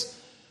place,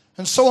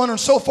 and so on and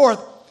so forth.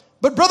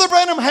 But Brother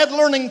Branham had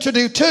learning to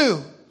do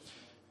too.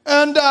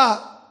 And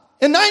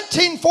in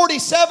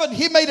 1947,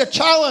 he made a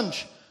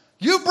challenge.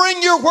 You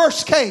bring your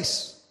worst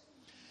case,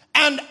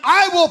 and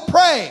I will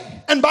pray.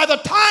 And by the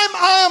time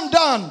I am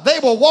done, they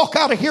will walk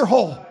out of here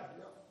whole.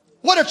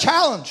 What a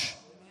challenge.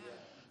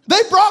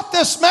 They brought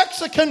this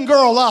Mexican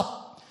girl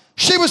up.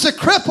 She was a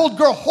crippled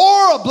girl,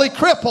 horribly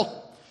crippled.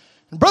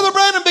 And Brother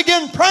Branham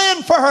began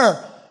praying for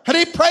her. And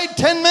he prayed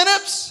 10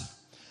 minutes.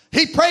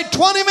 He prayed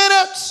 20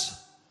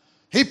 minutes.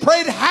 He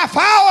prayed a half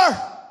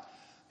hour.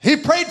 He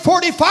prayed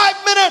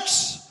 45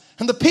 minutes.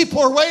 And the people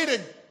are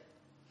waiting.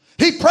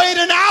 He prayed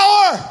an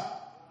hour.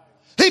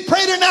 He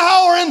prayed an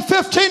hour and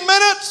 15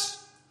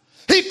 minutes.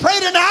 He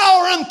prayed an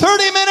hour and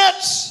 30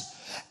 minutes.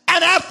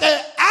 And after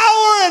an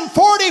hour and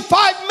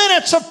 45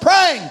 minutes of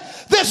praying,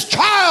 this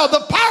child,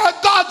 the power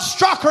of God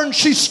struck her and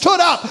she stood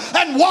up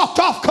and walked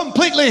off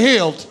completely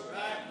healed.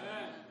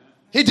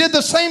 He did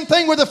the same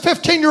thing with a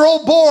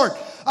 15-year-old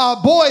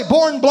boy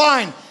born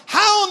blind.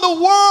 How in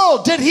the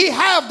world did he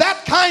have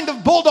that kind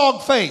of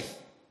bulldog faith?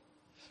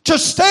 To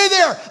stay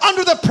there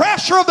under the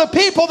pressure of the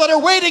people that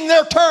are waiting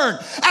their turn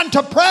and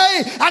to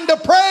pray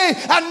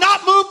and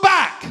not move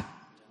back.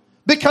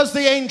 Because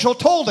the angel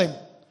told him,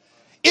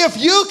 if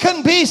you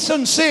can be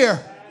sincere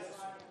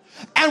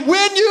and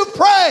when you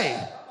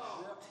pray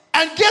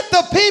and get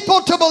the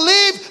people to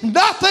believe,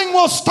 nothing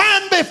will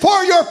stand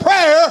before your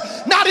prayer,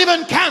 not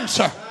even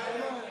cancer.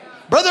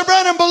 Brother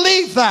Branham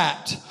believed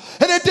that.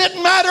 And it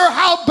didn't matter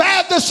how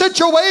bad the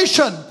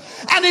situation.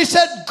 And he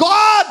said,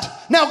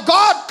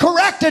 God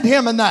corrected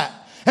him in that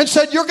and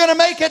said, you're going to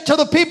make it till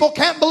the people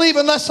can't believe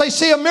unless they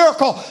see a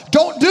miracle.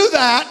 Don't do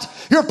that.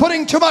 You're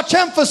putting too much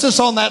emphasis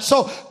on that.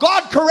 So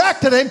God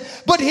corrected him,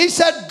 but he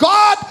said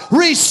God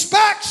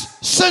respects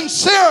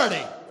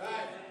sincerity.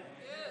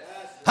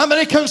 How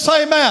many can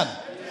say amen?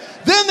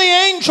 Then the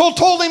angel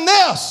told him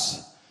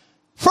this.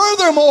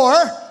 Furthermore,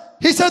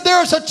 he said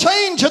there's a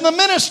change in the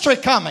ministry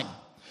coming.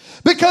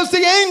 Because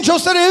the angel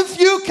said if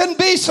you can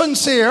be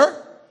sincere,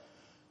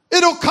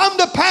 it'll come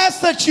to pass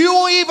that you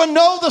will even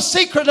know the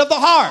secret of the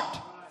heart.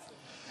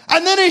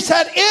 And then he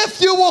said if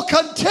you will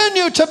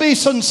continue to be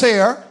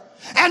sincere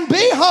and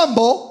be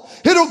humble,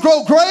 it'll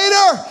grow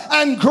greater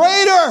and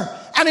greater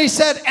And he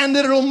said, and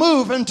it'll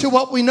move into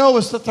what we know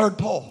as the third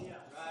pole.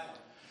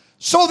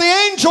 So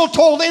the angel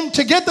told him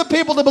to get the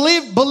people to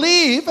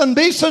believe and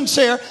be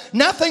sincere.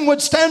 Nothing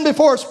would stand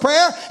before his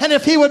prayer. And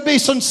if he would be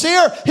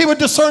sincere, he would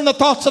discern the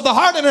thoughts of the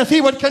heart. And if he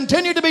would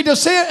continue to be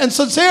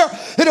sincere,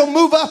 it'll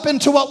move up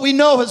into what we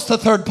know as the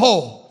third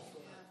pole.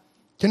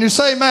 Can you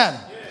say amen?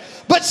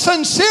 But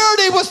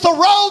sincerity was the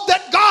road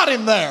that got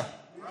him there.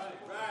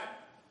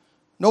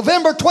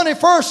 November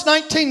 21st,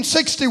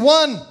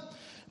 1961,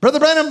 Brother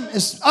Branham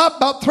is up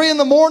about 3 in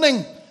the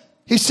morning.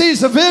 He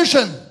sees a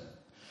vision.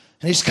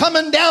 And he's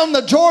coming down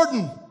the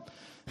Jordan. And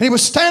he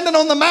was standing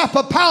on the map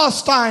of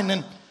Palestine.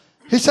 And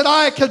he said,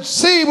 I could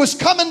see he was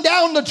coming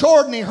down the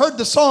Jordan. He heard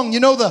the song. You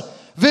know the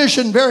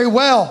vision very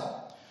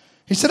well.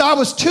 He said, I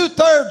was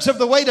 2/3 of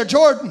the way to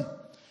Jordan.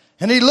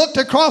 And he looked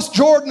across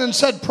Jordan and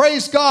said,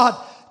 praise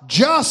God,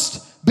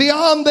 just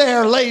beyond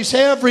there lays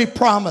every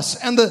promise.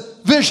 And the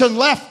vision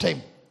left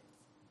him.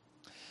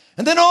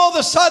 And then all of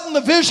a sudden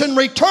the vision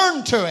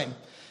returned to him.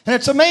 And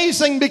it's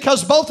amazing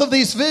because both of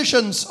these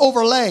visions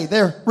overlay.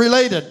 They're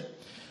related.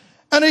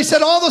 And he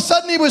said all of a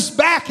sudden he was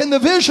back in the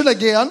vision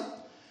again.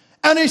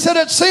 And he said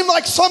it seemed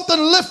like something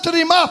lifted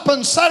him up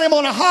and set him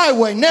on a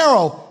highway,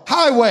 narrow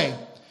highway.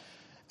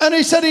 And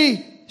he said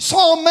he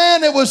saw a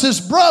man, it was his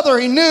brother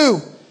he knew.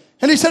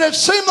 And he said it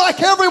seemed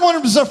like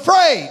everyone was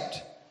afraid.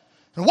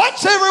 And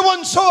what's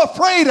everyone so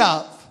afraid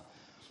of?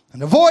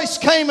 And a voice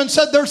came and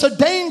said there's a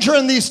danger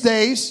in these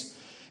days.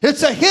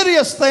 It's a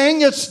hideous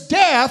thing. It's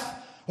death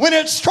when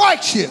it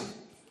strikes you.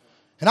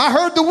 And I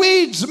heard the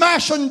weeds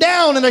mashing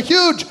down and a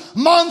huge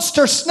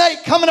monster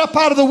snake coming up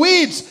out of the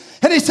weeds.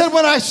 And he said,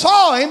 when I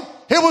saw him,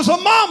 it was a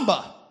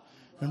mamba.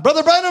 And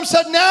Brother Branham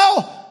said,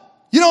 now,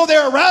 you know,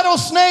 there are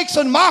rattlesnakes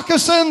and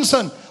moccasins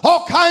and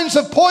all kinds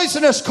of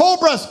poisonous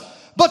cobras.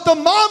 But the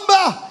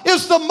mamba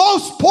is the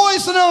most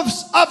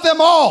poisonous of them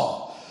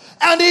all.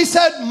 And he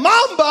said,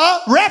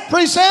 mamba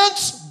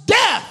represents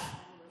death.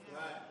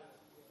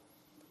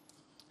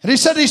 And he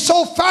said he's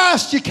so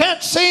fast you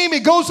can't see him.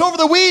 He goes over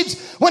the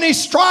weeds. When he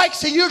strikes,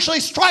 he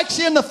usually strikes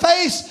you in the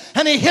face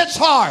and he hits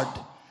hard.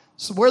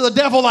 It's where the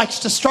devil likes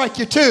to strike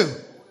you too.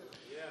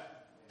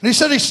 And he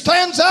said he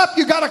stands up,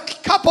 you got a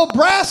couple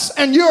breaths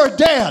and you're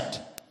dead.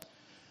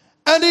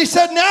 And he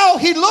said now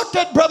he looked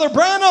at Brother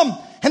Branham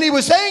and he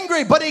was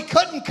angry, but he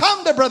couldn't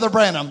come to Brother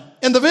Branham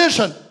in the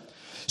vision.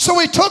 So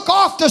he took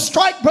off to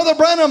strike Brother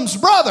Branham's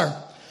brother.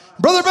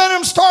 Brother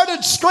Branham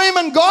started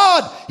screaming,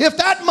 God, if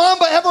that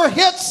mamba ever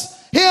hits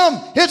him,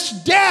 it's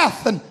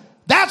death. And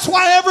that's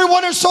why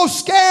everyone is so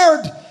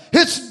scared.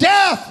 It's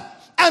death.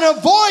 And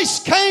a voice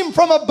came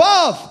from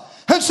above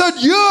and said,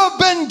 you have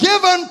been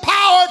given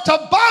power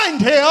to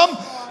bind him,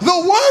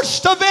 the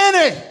worst of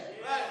any.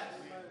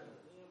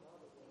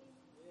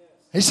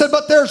 He said,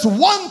 but there's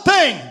one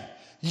thing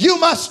you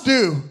must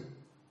do.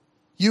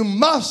 You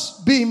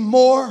must be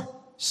more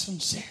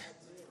sincere.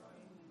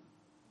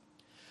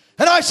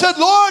 And I said,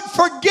 Lord,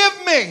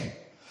 forgive me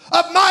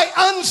of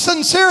my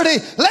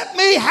insincerity. Let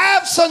me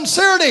have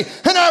sincerity.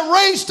 And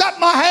I raised up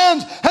my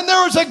hands and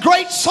there was a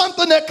great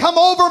something that come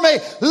over me,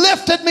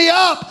 lifted me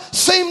up,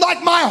 seemed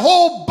like my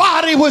whole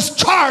body was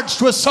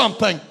charged with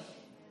something.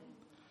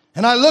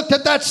 And I looked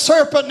at that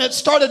serpent and it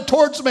started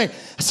towards me.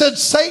 I said,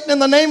 Satan, in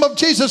the name of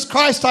Jesus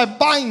Christ, I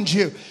bind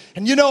you.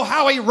 And you know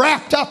how he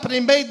wrapped up and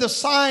he made the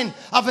sign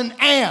of an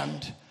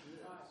and.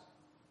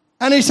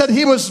 And he said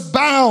he was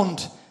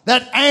bound,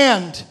 that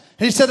and.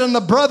 And he said, and the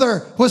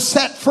brother was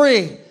set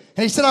free.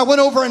 And he said, I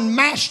went over and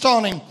mashed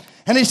on him.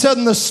 And he said,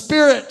 and the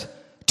Spirit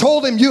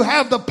told him, you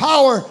have the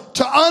power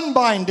to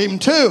unbind him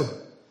too.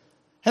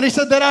 And he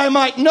said, that I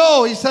might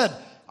know. He said,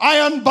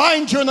 I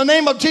unbind you in the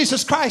name of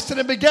Jesus Christ. And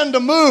it began to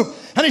move.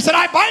 And he said,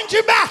 I bind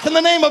you back in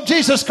the name of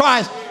Jesus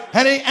Christ.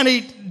 And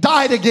he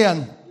died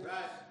again.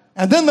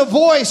 And then the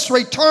voice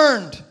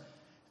returned.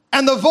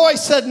 And the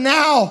voice said,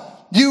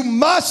 now you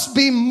must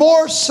be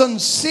more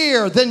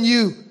sincere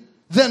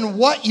than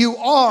what you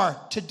are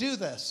to do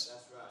this.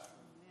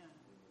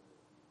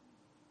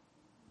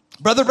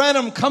 Brother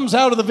Branham comes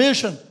out of the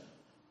vision.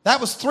 That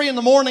was 3 in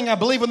the morning, I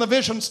believe, when the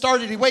vision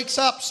started. He wakes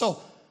up,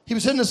 so he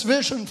was in this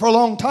vision for a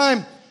long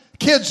time.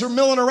 Kids are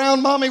milling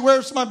around, Mommy,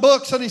 where's my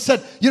books? And he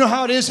said, you know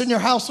how it is in your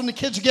house when the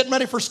kids are getting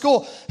ready for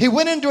school. He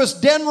went into his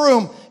den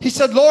room. He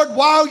said, Lord,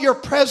 while your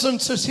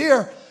presence is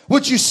here,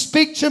 would you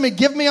speak to me?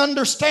 Give me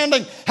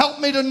understanding. Help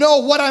me to know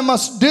what I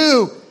must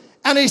do.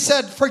 And he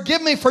said,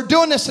 forgive me for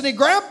doing this. And he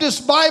grabbed his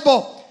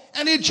Bible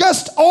and he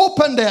just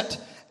opened it.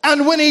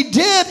 And when he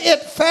did, it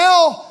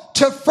fell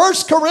to 1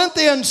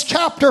 Corinthians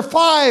chapter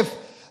 5.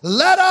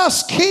 Let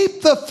us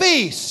keep the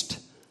feast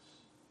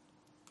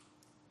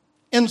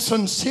in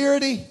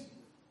sincerity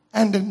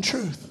and in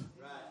truth.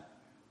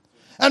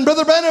 And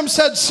Brother Branham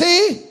said,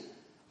 see,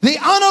 the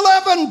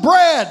unleavened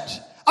bread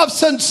of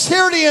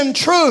sincerity and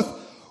truth,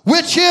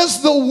 which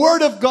is the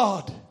Word of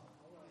God.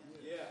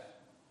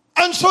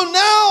 And so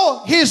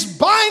now he's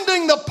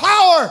binding the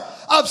power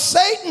of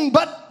Satan,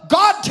 but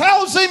God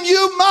tells him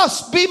you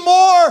must be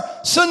more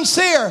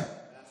sincere.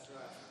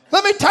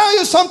 Let me tell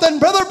you something.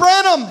 Brother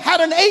Branham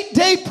had an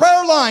 8-day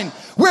prayer line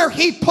where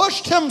he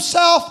pushed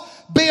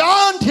himself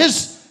beyond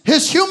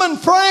his human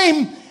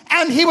frame,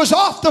 and he was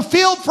off the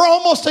field for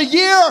almost a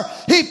year.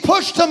 He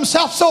pushed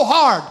himself so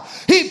hard.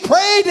 He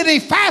prayed and he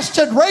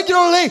fasted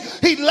regularly.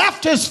 He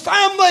left his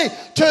family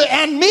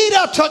and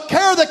Meta took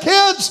care of the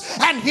kids,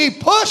 and he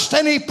pushed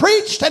and he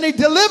preached and he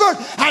delivered,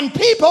 and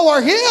people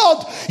were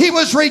healed. He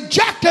was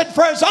rejected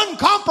for his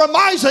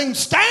uncompromising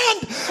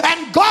stand,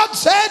 and God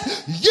said,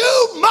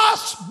 you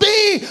must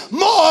be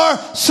more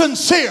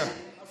sincere.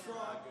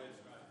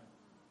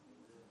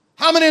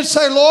 How many would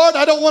say, Lord,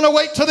 I don't want to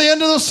wait till the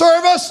end of the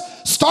service.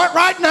 Start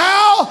right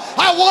now.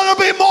 I want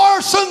to be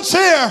more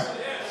sincere.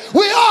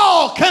 We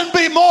all can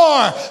be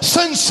more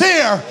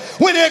sincere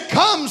when it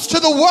comes to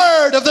the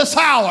word of this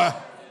hour.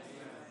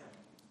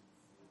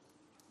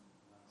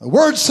 The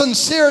word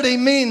sincerity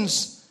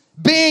means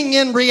being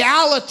in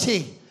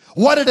reality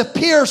what it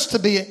appears to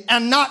be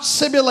and not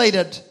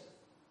simulated.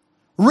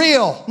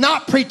 Real,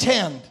 not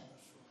pretend.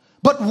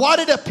 But what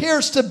it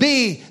appears to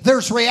be,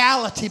 there's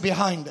reality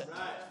behind it.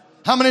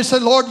 How many say,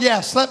 Lord,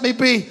 yes, let me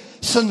be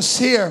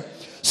sincere.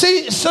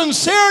 See,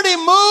 sincerity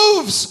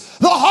moves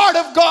the heart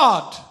of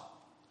God.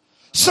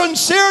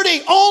 Sincerity,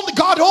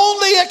 God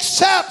only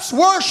accepts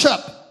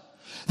worship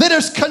that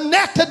is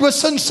connected with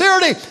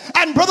sincerity.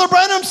 And Brother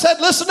Branham said,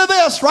 listen to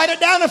this, write it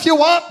down if you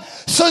want.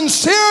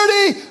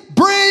 Sincerity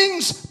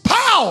brings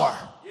power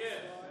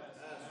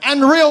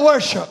and real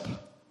worship.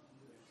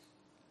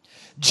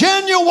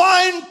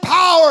 Genuine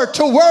power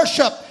to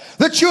worship,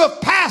 that you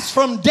have passed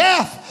from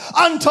death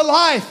unto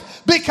life.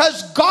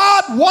 Because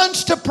God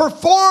wants to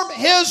perform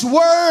His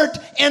word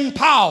in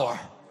power.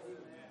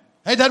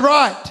 Ain't that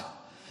right?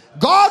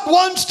 God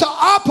wants to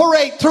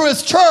operate through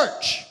His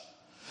church.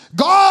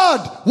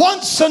 God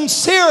wants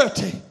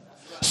sincerity.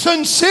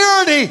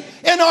 Sincerity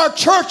in our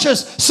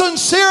churches.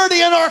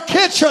 Sincerity in our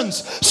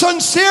kitchens.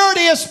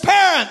 Sincerity as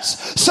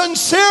parents.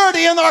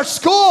 Sincerity in our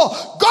school.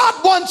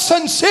 God wants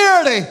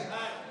sincerity.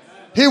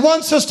 He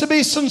wants us to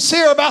be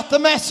sincere about the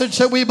message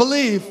that we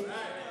believe.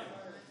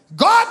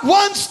 God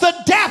wants the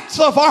depths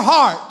of our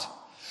heart.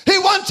 He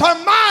wants our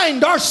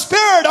mind, our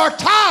spirit, our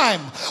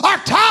time.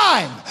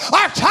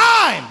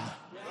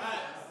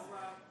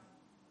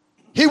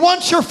 He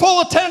wants your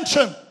full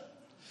attention.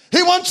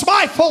 He wants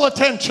my full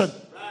attention.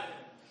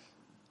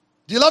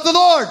 Do you love the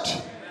Lord?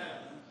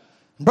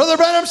 Brother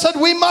Branham said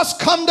we must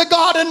come to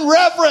God in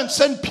reverence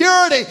and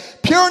purity,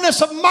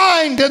 pureness of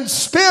mind and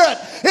spirit,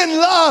 in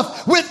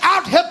love,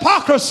 without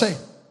hypocrisy.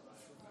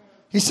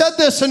 He said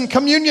this in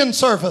communion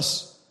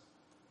service.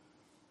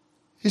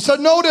 He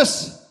said,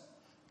 notice,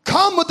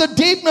 come with the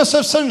deepness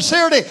of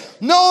sincerity,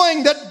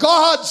 knowing that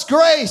God's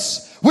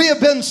grace, we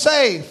have been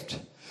saved.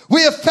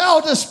 We have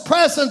felt His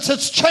presence.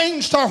 It's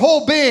changed our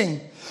whole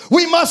being.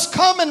 We must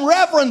come in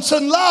reverence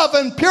and love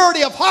and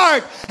purity of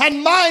heart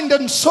and mind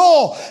and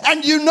soul.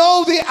 And you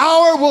know the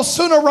hour will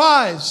soon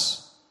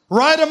arise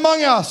right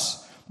among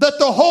us, that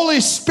the Holy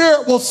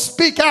Spirit will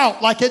speak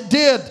out like it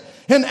did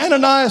in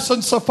Ananias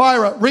and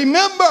Sapphira.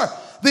 Remember,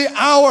 the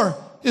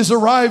hour is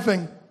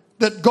arriving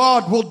that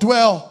God will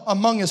dwell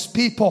among His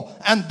people,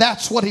 and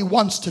that's what He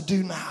wants to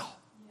do now.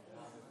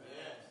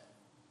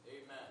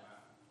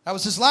 That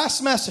was His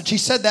last message. He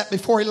said that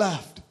before He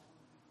left.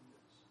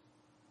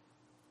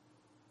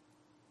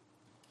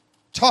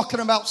 Talking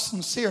about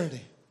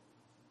sincerity.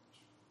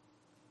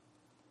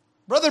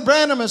 Brother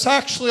Branham is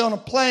actually on a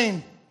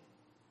plane,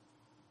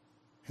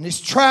 and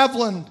he's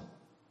traveling.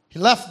 He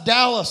left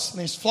Dallas,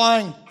 and he's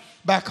flying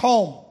back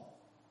home.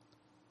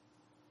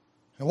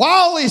 And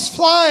while he's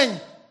flying,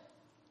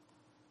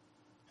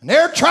 an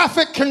air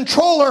traffic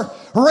controller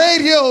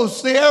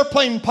radios the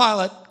airplane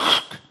pilot.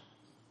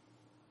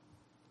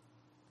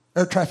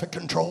 Air traffic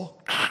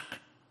control.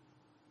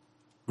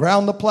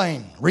 Ground the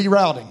plane.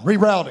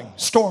 Rerouting.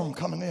 Storm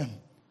coming in.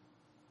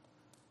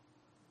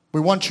 We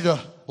want you to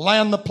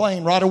land the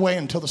plane right away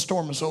until the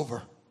storm is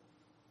over.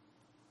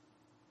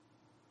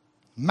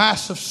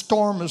 Massive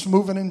storm is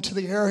moving into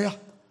the area.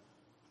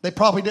 They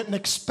probably didn't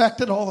expect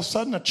it. All of a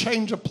sudden, a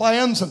change of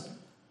plans, and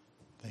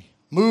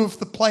move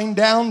the plane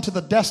down to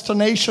the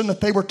destination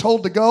that they were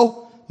told to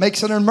go.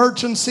 Makes an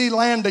emergency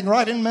landing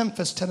right in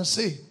Memphis,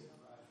 Tennessee.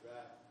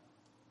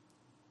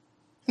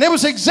 And it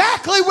was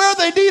exactly where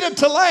they needed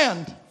to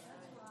land.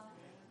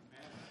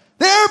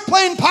 The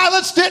airplane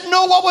pilots didn't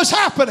know what was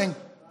happening.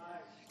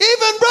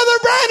 Even Brother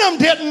Branham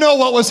didn't know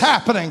what was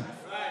happening.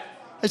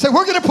 They said,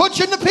 we're going to put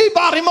you in the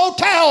Peabody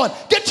Motel and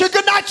get you a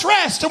good night's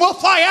rest, and we'll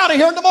fly out of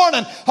here in the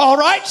morning. All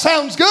right,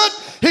 sounds good.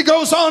 He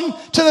goes on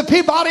to the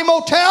Peabody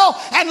Motel,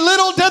 and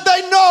little did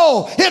they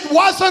know, it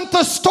wasn't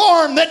the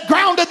storm that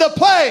grounded the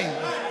plane.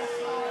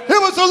 It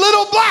was a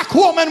little black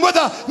woman with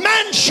a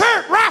men's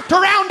shirt wrapped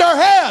around her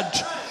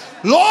head.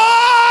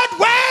 Lord,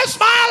 where's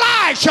my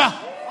Elijah?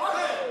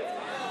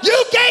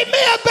 You gave me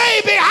a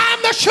baby.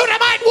 I'm the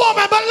Shunammite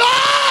woman, but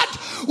Lord,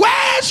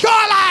 where's your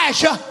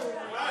Elijah?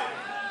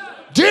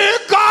 Dear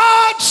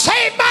God,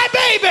 save my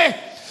baby.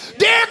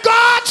 Dear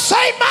God,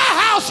 save my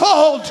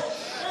household.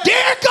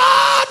 Dear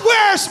God,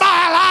 where's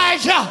my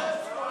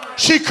Elijah?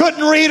 She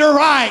couldn't read or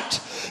write.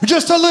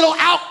 just a little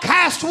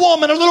outcast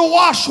woman, a little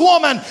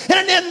washwoman in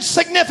an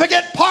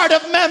insignificant part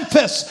of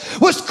Memphis,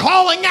 was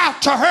calling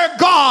out to her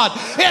God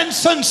in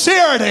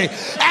sincerity.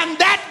 And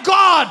that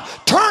God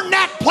turned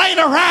that plane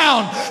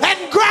around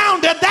and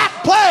grounded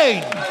that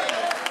plane.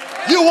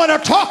 You want to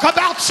talk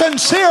about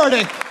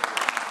sincerity?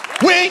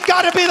 We ain't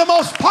got to be the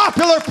most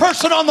popular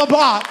person on the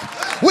block.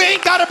 We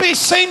ain't got to be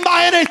seen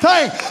by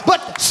anything.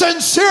 But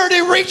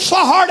sincerity reached the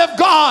heart of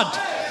God.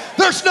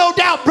 There's no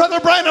doubt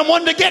Brother Branham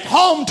wanted to get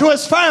home to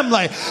his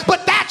family.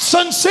 But that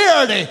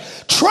sincerity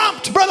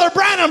trumped Brother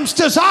Branham's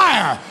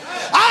desire.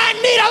 I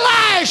need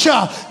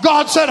Elijah.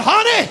 God said,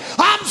 honey,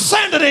 I'm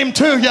sending him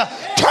to you.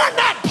 Turn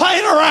that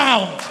plane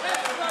around.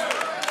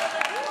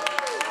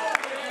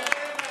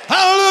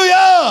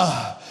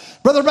 Hallelujah.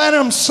 Brother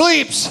Branham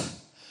sleeps.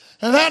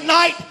 And that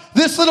night,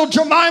 this little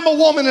Jemima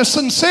woman is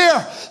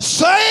sincere.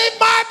 Save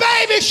my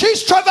baby,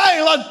 she's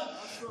travailing.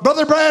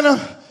 Brother Branham,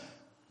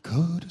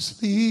 go to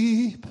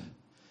sleep.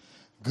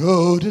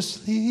 Go to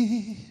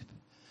sleep.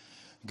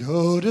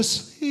 Go to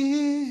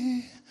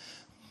sleep.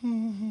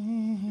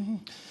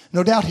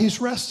 No doubt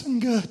he's resting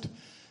good.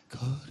 Go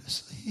to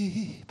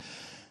sleep.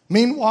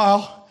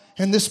 Meanwhile,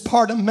 in this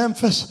part of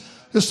Memphis,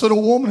 this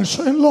little woman is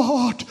saying,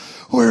 Lord,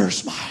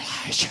 where's my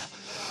Elijah?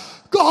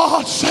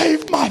 God,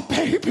 save my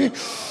baby.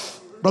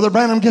 Brother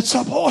Branham gets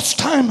up. Oh, it's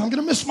time. I'm going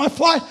to miss my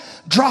flight.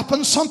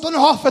 Dropping something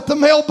off at the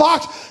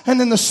mailbox. And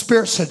then the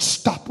Spirit said,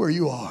 stop where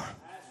you are.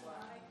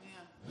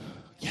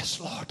 Yes,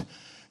 Lord.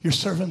 Your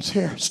servant's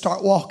here.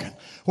 Start walking.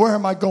 Where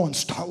am I going?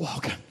 Start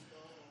walking.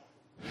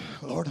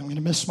 Lord, I'm going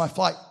to miss my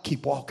flight.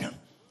 Keep walking.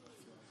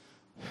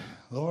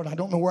 Lord, I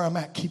don't know where I'm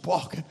at. Keep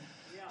walking.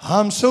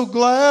 I'm so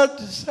glad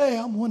to say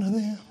I'm one of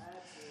them.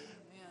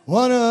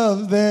 One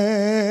of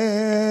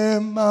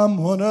them. I'm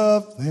one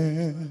of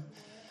them.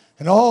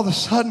 And all of a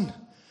sudden,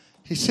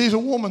 he sees a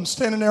woman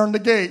standing there on the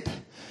gate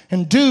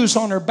and dews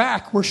on her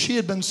back where she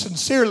had been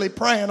sincerely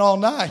praying all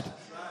night.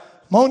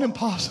 Morning,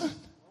 Parson.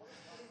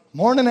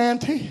 Morning,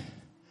 Auntie.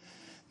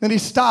 Then he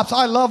stops.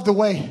 I love the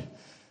way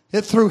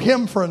it threw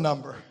him for a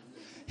number.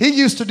 He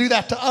used to do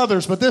that to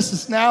others, but this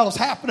is now is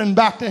happening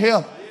back to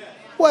him.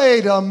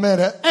 Wait a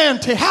minute.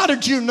 Auntie, how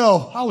did you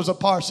know I was a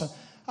parson?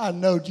 I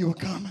knowed you were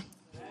coming.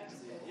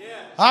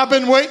 I've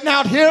been waiting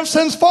out here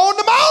since 4 in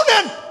the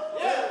morning.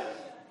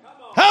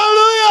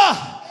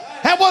 Hallelujah.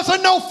 That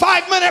wasn't no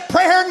 5-minute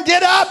prayer and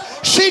get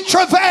up. She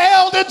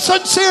travailed in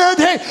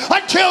sincerity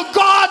until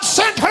God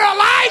sent her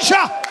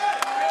Elijah.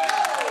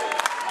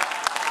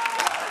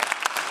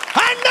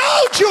 I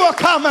knowed you were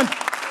coming.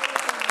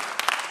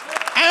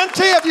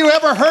 Auntie, have you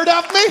ever heard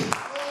of me?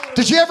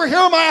 Did you ever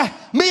hear my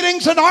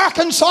meetings in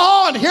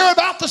Arkansas and hear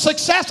about the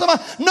success of my...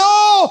 No,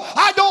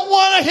 I don't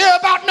want to hear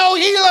about no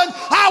healing.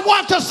 I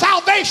want the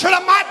salvation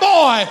of my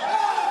boy.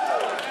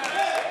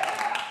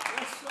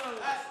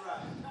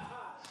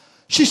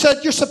 She said,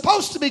 you're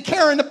supposed to be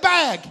carrying a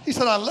bag. He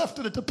said, I left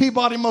it at the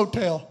Peabody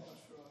Motel.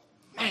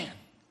 Man.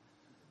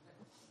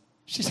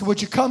 She said,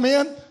 would you come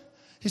in?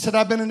 He said,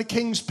 I've been in the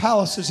king's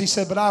palaces. He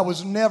said, but I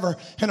was never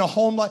in a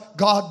home like...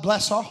 God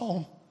bless our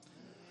home.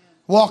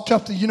 Walked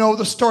up to, you know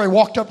the story,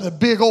 walked up to the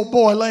big old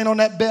boy laying on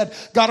that bed,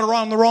 got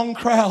around the wrong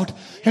crowd.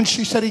 And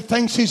she said, he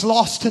thinks he's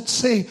lost at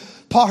sea.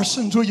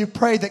 Parsons, will you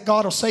pray that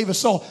God will save his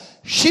soul?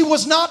 She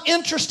was not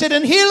interested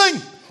in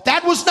healing.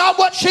 That was not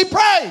what she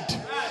prayed.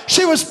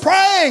 She was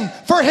praying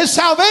for his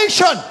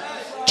salvation.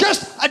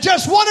 I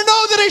just want to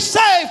know that he's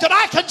saved and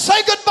I can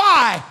say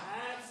goodbye.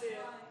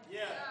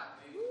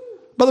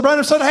 Brother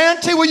Branham said,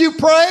 Auntie, will you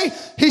pray?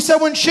 He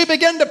said, when she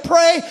began to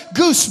pray,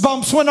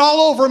 goosebumps went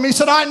all over him. He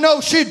said, I know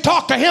she'd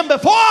talked to him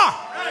before.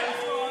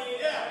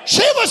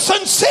 She was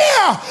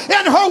sincere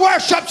in her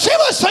worship. She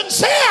was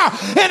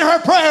sincere in her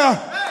prayer.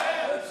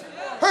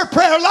 Her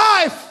prayer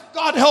life.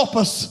 God help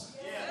us.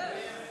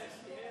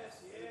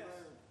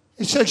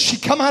 He said she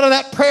come out of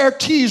that prayer,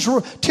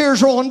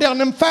 tears rolling down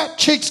them fat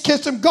cheeks,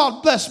 kissed him.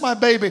 God bless my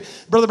baby.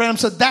 Brother Branham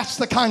said, that's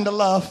the kind of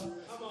love.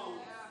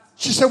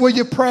 She said, will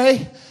you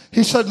pray?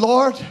 He said,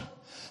 Lord,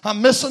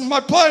 I'm missing my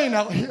plane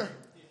out here.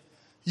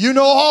 You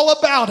know all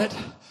about it.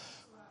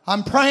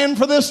 I'm praying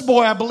for this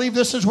boy. I believe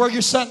this is where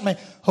you sent me.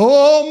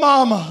 Oh,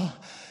 mama,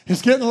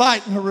 it's getting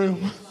light in the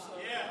room.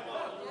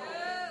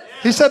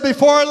 He said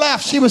before I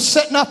left, she was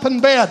sitting up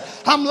in bed.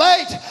 I'm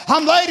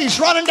late. He's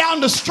running down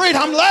the street.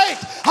 I'm late.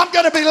 I'm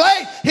going to be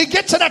late. He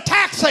gets in a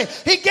taxi.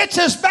 He gets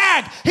his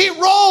bag. He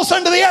rolls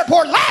into the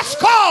airport. Last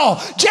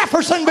call,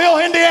 Jeffersonville,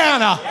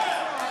 Indiana.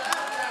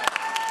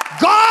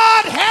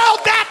 God held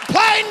that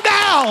plane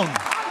down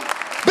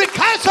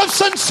because of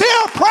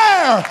sincere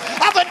prayer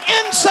of an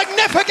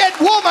insignificant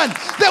woman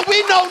that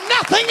we know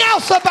nothing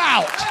else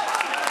about.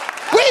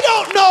 We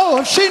don't know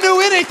if she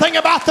knew anything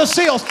about the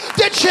seals.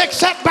 Did she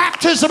accept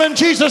baptism in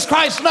Jesus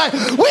Christ's name?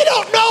 We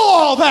don't know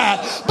all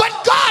that. But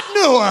God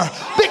knew her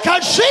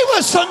because she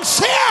was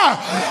sincere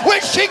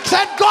when she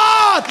said,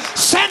 God,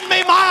 send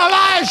me my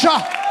Elijah.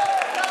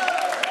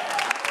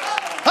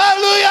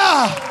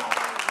 Hallelujah.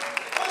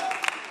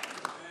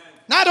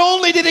 Not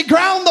only did he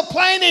ground the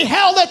plane, he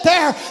held it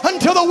there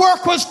until the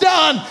work was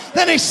done.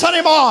 Then he sent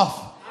him off.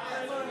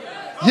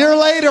 Year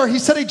later, he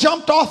said he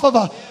jumped off of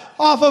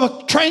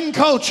a train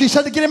coach. He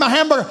said to get him a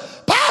hamburger.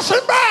 Parson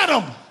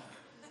Branham.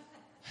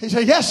 He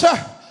said, yes,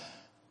 sir.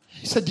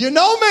 He said, do you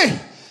know me?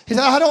 He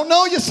said, I don't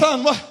know you, son.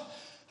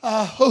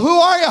 Who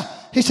are you?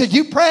 He said,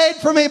 you prayed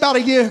for me about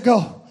a year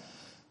ago.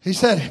 He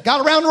said,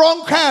 got around the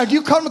wrong crowd.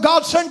 You come,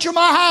 God sent you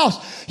my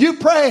house. You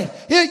prayed.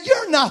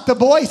 You're not the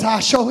boy. I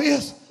sure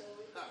is.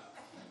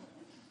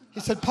 He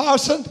said,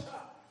 Parson,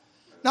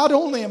 not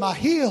only am I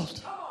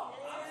healed,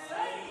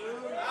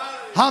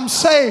 I'm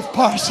saved,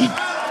 Parson.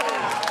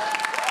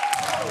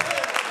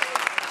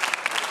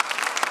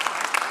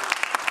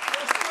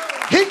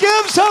 He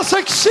gives us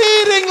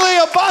exceedingly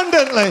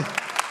abundantly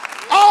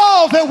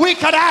all that we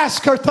could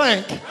ask or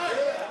think.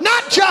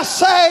 Not just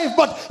saved,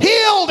 but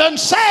healed and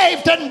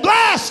saved and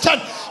blessed.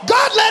 And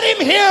God let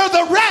him hear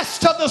the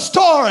rest of the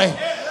story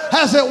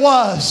as it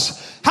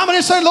was. How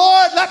many say,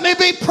 Lord, let me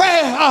be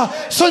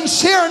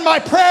sincere in my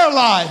prayer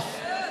life?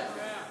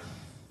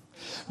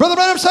 Brother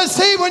Branham says,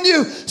 see, when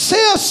you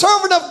see a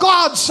servant of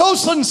God so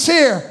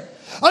sincere,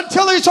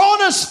 until he's on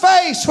his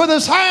face with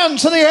his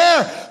hands in the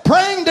air,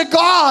 praying to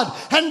God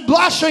and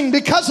blushing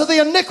because of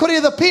the iniquity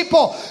of the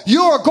people,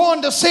 you are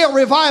going to see a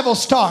revival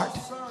start.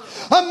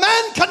 A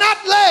man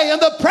cannot lay in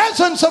the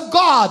presence of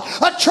God.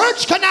 A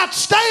church cannot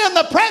stay in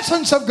the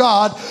presence of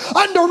God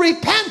under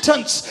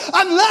repentance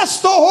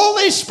unless the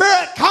Holy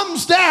Spirit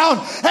comes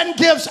down and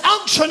gives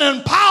unction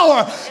and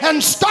power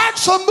and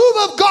starts a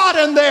move of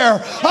God in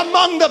there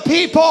among the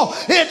people.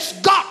 It's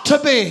got to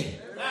be.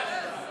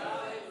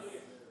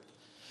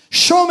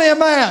 Show me a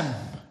man.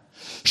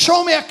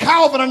 Show me a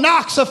Calvin, a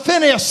Knox, a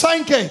Finney, a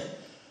Sankey.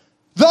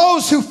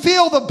 Those who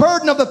feel the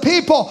burden of the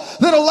people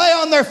that'll lay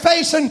on their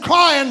face and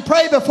cry and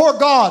pray before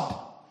God.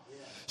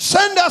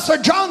 Send us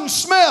a John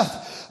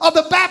Smith of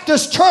the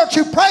Baptist church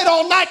who prayed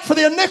all night for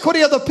the iniquity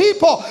of the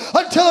people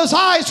until his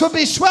eyes would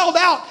be swelled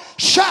out,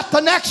 shut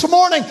the next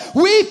morning,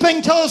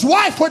 weeping till his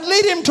wife would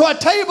lead him to a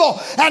table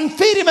and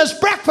feed him his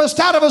breakfast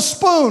out of a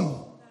spoon.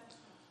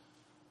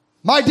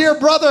 My dear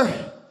brother,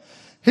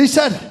 he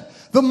said,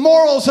 the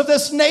morals of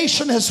this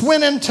nation has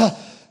went into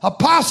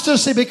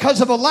apostasy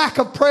because of a lack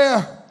of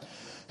prayer.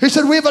 He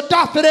said, we've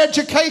adopted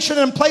education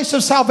in place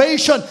of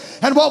salvation,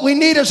 and what we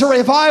need is a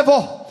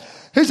revival.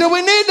 He said,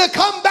 we need to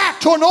come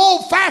back to an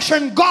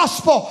old-fashioned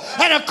gospel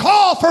and a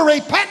call for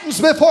repentance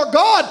before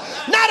God.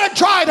 Not a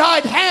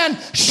dried-eyed hand,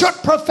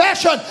 shook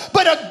profession,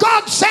 but a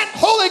God-sent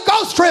Holy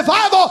Ghost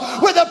revival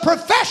with a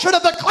profession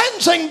of the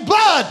cleansing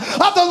blood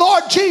of the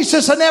Lord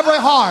Jesus in every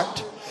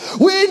heart.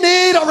 We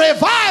need a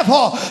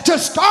revival to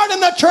start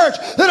in the church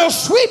that'll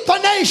sweep the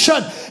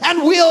nation,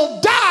 and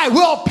we'll die,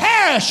 we'll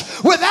perish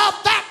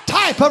without that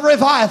type of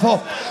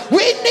revival.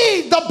 We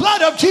need the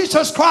blood of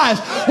Jesus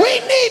Christ. We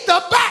need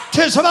the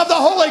baptism of the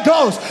Holy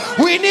Ghost.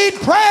 We need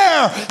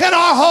prayer in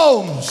our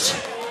homes.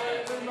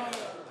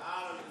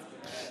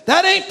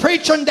 That ain't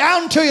preaching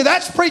down to you.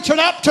 That's preaching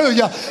up to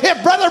you.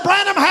 If Brother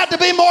Branham had to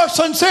be more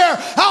sincere,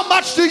 how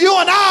much do you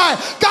and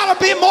I got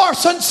to be more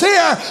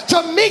sincere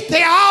to meet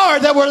the hour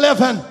that we're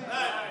living?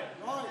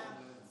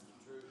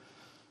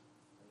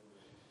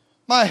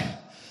 My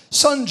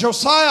son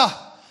Josiah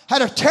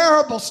had a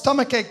terrible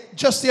stomachache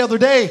just the other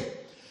day.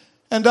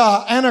 And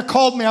Anna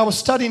called me. I was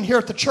studying here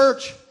at the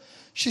church.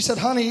 She said,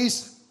 honey,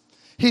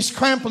 he's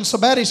cramping so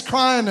bad he's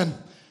crying. And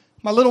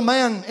my little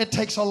man, it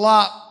takes a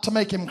lot to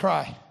make him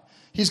cry.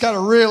 He's got to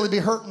really be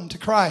hurting to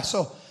cry.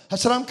 So I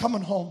said, I'm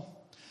coming home.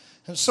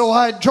 And so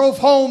I drove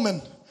home,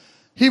 and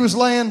he was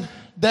laying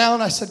down.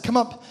 I said, come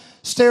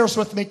upstairs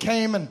with me.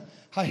 Came, and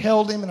I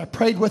held him, and I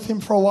prayed with him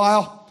for a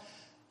while.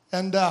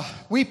 And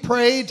we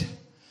prayed.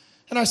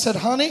 And I said,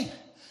 honey,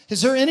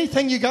 is there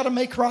anything you got to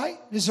make right?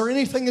 Is there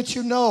anything that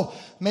you know?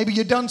 Maybe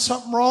you done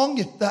something wrong.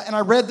 And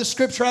I read the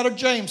scripture out of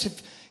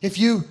James. If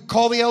you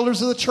call the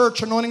elders of the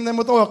church, anointing them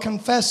with oil,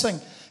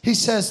 confessing, he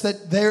says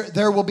that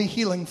there will be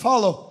healing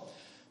follow.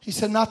 He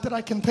said, not that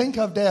I can think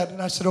of, Dad.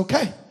 And I said,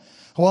 okay.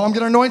 Well, I'm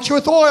going to anoint you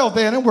with oil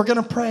then, and we're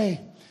going to pray.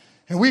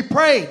 And we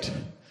prayed.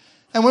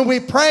 And when we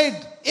prayed,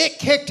 it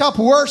kicked up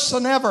worse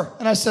than ever.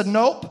 And I said,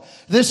 nope,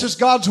 this is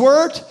God's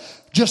word.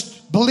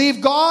 Just believe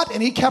God.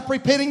 And he kept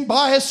repeating,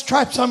 by his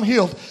stripes I'm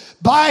healed.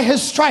 By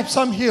his stripes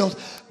I'm healed.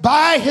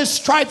 By his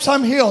stripes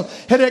I'm healed.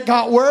 And it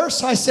got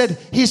worse. I said,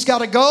 he's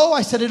got to go.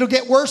 I said, it'll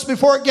get worse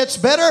before it gets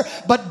better.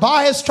 But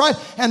by his stripes.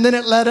 And then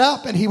it let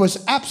up, and he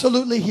was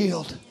absolutely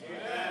healed.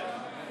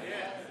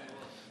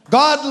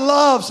 God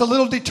loves a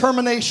little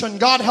determination.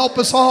 God help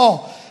us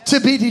all to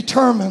be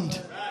determined.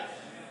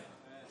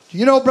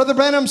 You know, Brother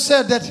Branham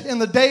said that in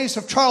the days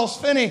of Charles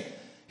Finney,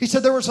 he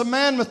said there was a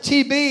man with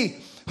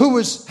TB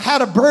who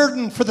had a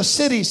burden for the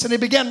cities, and he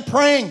began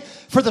praying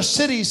for the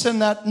cities in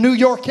that New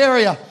York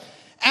area.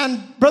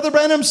 And Brother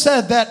Branham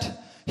said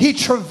that he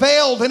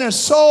travailed in his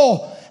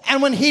soul.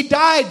 And when he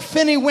died,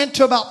 Finney went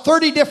to about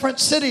 30 different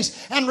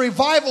cities, and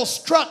revival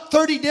struck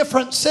 30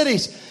 different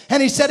cities.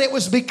 And he said it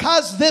was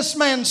because this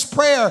man's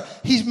prayer,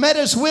 he met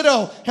his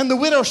widow, and the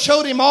widow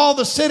showed him all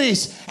the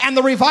cities, and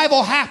the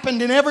revival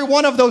happened in every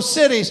one of those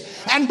cities.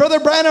 And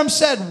Brother Branham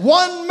said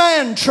one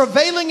man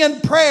travailing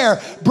in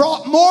prayer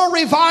brought more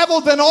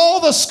revival than all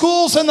the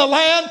schools in the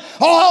land,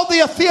 all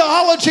the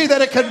theology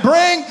that it could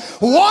bring.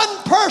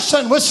 One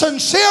person with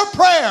sincere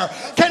prayer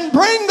can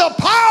bring the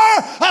power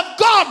of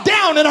God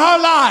down in our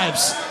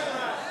lives.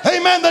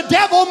 Amen. The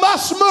devil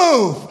must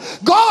move.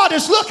 God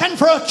is looking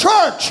for a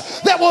church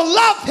that will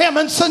love Him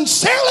and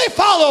sincerely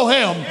follow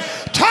Him.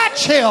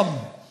 Touch Him.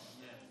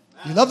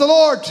 You love the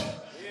Lord.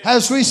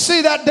 As we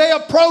see that day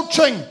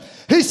approaching,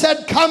 He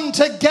said, come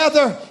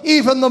together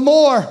even the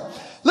more.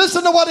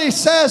 Listen to what He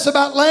says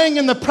about laying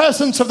in the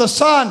presence of the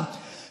Son.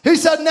 He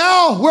said,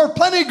 now we're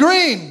plenty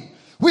green.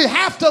 We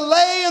have to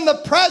lay in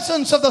the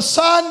presence of the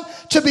Son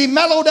to be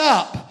mellowed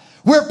up.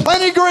 We're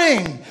plenty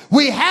green.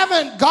 We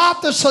haven't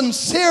got the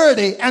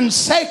sincerity and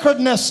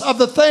sacredness of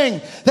the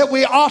thing that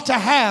we ought to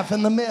have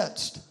in the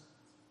midst.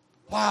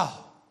 Wow.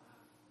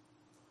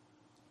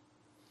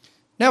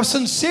 Now,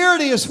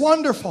 sincerity is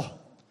wonderful,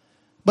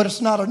 but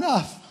it's not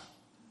enough.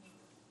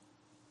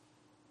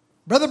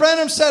 Brother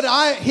Branham said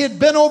he had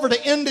been over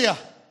to India,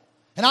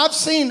 and I've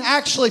seen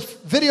actually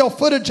video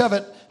footage of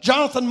it.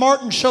 Jonathan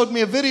Martin showed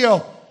me a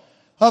video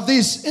of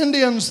these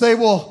Indians. They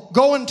will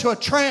go into a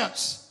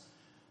trance,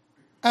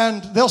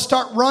 and they'll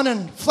start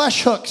running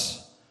flesh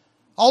hooks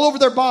all over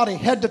their body,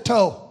 head to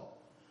toe.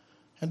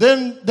 And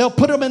then they'll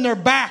put them in their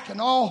back and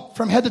all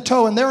from head to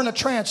toe. And they're in a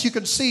trance. You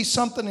can see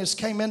something has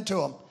came into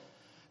them.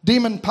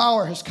 Demon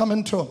power has come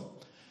into them.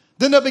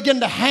 Then they'll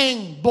begin to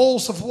hang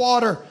bowls of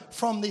water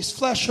from these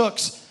flesh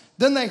hooks.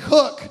 Then they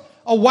hook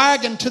a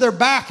wagon to their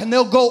back and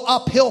they'll go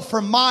uphill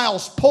for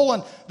miles,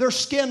 pulling their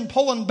skin,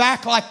 pulling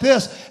back like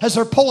this as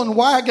they're pulling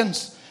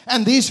wagons.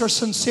 And these are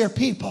sincere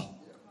people.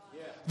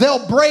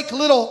 They'll break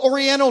little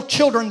Oriental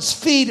children's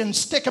feet and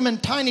stick them in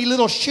tiny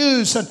little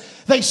shoes, and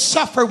they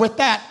suffer with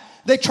that.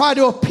 They try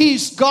to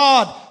appease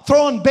God,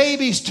 throwing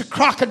babies to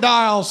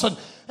crocodiles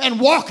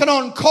and walking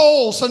on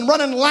coals and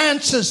running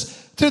lances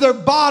through their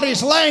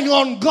bodies, laying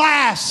on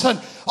glass, and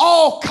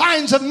all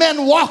kinds of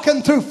men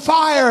walking through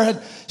fire,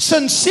 and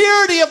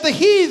sincerity of the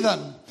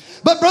heathen.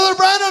 But Brother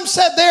Branham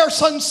said they are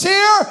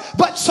sincere,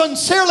 but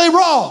sincerely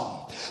wrong.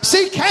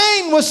 See,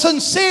 Cain was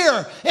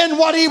sincere in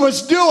what he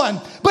was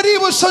doing, but he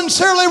was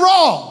sincerely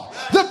wrong.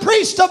 The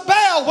priests of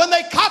Baal, when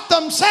they cut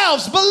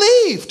themselves,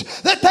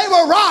 believed that they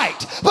were right,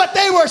 but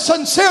they were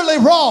sincerely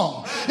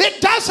wrong. It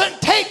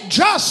doesn't take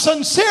just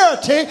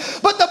sincerity,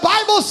 but the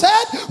Bible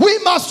said we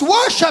must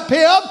worship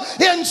Him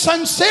in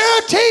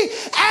sincerity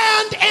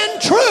and in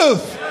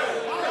truth.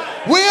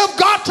 We have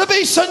got to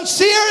be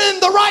sincere in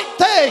the right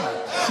thing.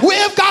 We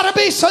have got to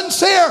be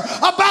sincere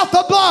about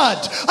the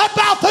blood,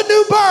 about the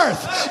new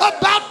birth,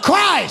 about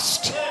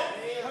Christ.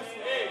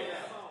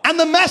 And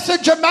the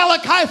message of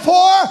Malachi 4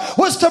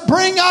 was to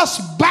bring us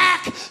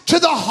back to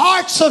the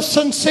hearts of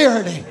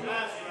sincerity.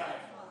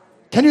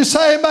 Can you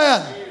say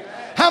amen?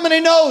 How many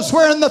knows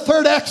we're in the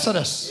third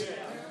Exodus?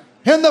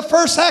 In the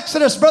first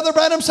Exodus, Brother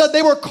Branham said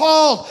they were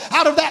called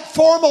out of that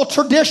formal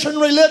tradition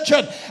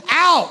religion.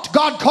 Out.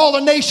 God called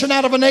a nation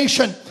out of a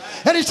nation.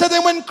 And he said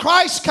that when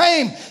Christ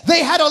came,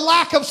 they had a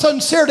lack of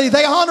sincerity.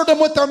 They honored Him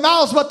with their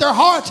mouths, but their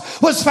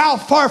hearts was far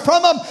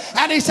from Him.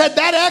 And he said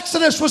that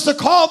Exodus was to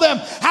call them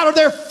out of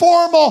their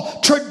formal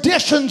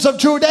traditions of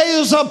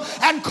Judaism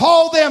and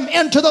call them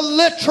into the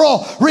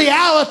literal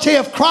reality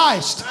of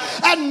Christ.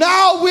 And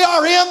now we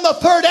are in the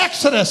third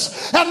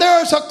Exodus. And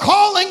there is a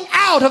calling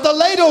out of the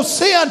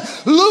Laodicean,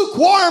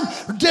 lukewarm,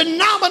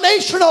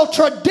 denominational,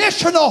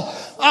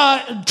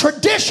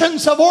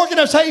 traditions of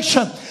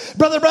organization.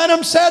 Brother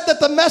Branham said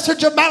that the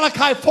message of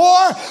Malachi 4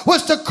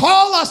 was to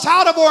call us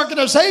out of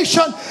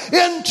organization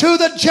into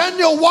the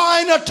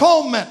genuine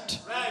atonement.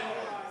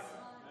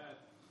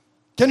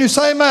 Can you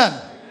say amen?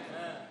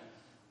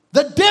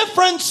 The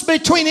difference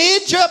between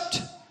Egypt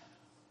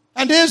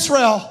and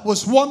Israel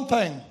was one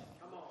thing: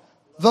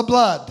 the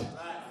blood.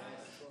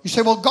 You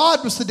say, well,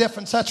 God was the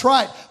difference. That's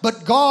right.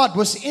 But God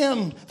was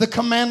in the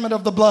commandment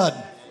of the blood.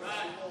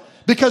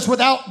 Because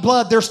without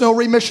blood, there's no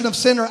remission of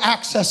sin or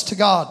access to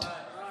God.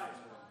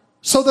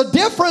 So the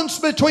difference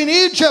between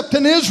Egypt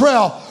and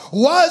Israel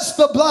was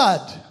the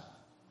blood.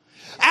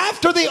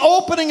 After the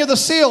opening of the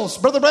seals,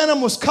 Brother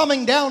Branham was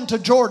coming down to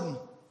Jordan.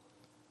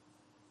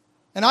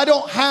 And I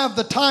don't have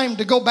the time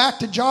to go back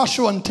to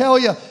Joshua and tell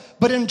you,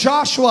 but in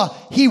Joshua,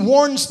 he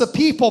warns the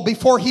people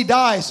before he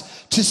dies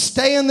to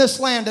stay in this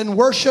land and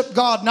worship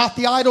God, not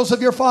the idols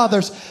of your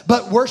fathers,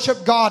 but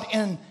worship God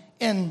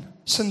in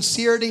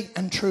sincerity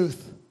and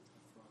truth.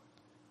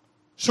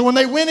 So when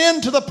they went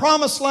into the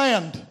promised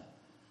land,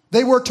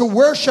 they were to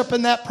worship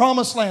in that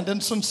promised land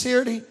in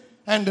sincerity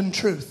and in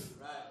truth.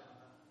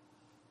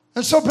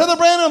 And so Brother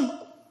Branham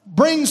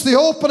brings the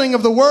opening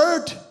of the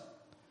word,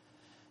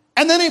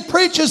 and then he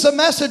preaches a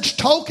message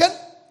token,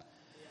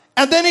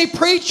 and then he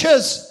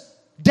preaches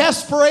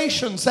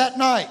desperations that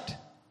night.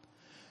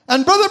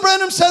 And Brother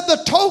Branham said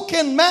the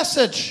token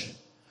message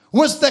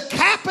was the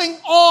capping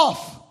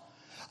off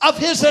of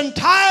his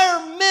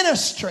entire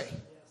ministry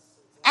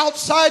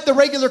outside the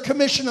regular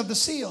commission of the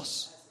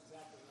seals.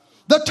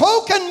 The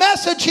token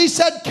message, he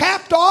said,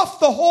 capped off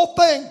the whole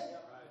thing.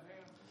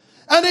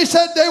 And he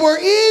said they were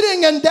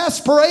eating in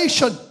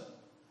desperation.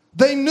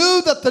 They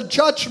knew that the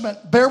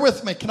judgment, bear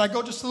with me, can I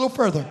go just a little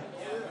further?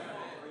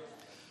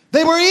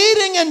 They were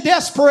eating in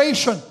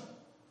desperation.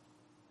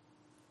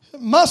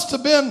 It must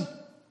have been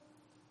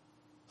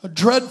a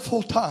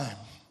dreadful time,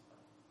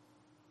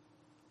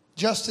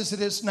 just as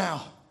it is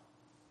now.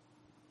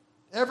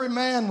 Every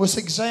man was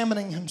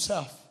examining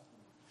himself,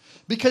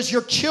 because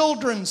your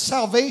children's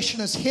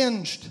salvation is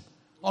hinged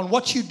on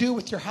what you do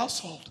with your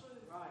household.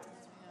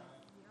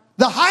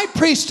 The high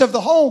priest of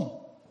the home.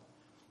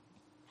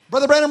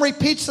 Brother Branham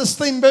repeats this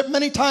theme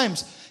many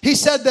times. He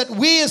said that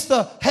we as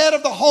the head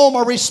of the home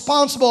are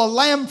responsible, a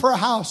lamb for a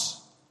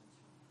house.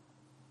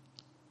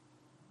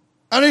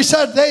 And he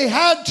said they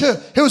had to,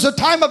 it was a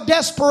time of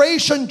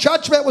desperation.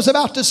 Judgment was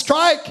about to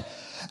strike.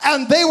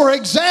 And they were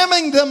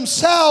examining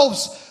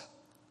themselves.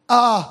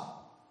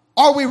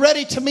 Are we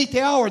ready to meet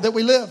the hour that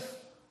we live?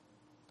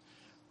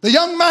 The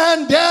young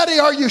man, Daddy,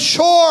 are you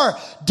sure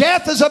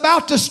death is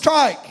about to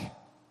strike?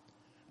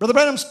 Brother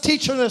Branham's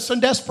teaching us in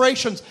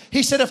desperations.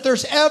 He said if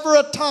there's ever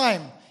a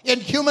time in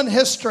human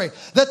history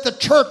that the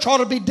church ought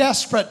to be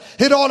desperate,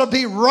 it ought to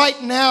be right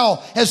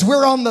now as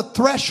we're on the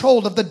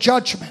threshold of the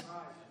judgment.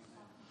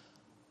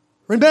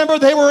 Remember,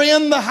 they were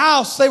in the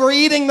house. They were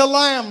eating the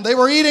lamb. They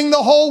were eating the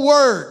whole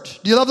word.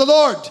 Do you love the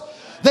Lord?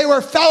 They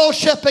were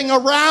fellowshipping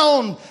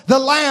around the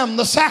lamb,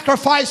 the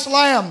sacrificed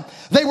lamb.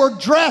 They were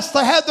dressed.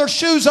 They had their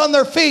shoes on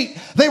their feet.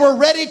 They were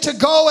ready to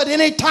go at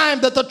any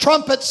time that the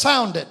trumpet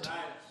sounded.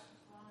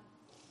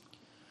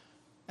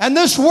 And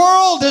this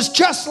world is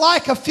just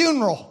like a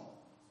funeral.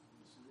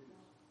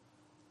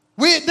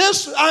 When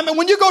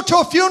you go to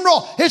a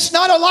funeral, it's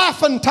not a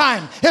laughing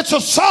time. It's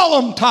a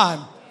solemn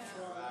time.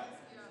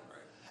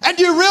 And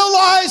you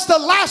realize the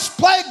last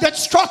plague that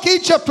struck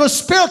Egypt was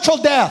spiritual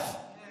death.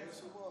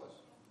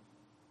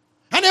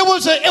 And it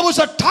was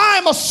a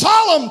time, a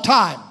solemn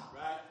time.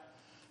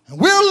 And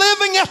we're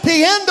living at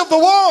the end of the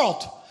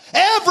world.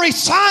 Every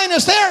sign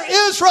is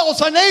there. Israel's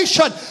a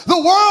nation.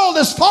 The world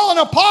is falling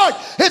apart.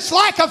 It's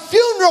like a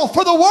funeral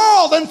for the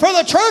world and for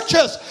the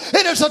churches.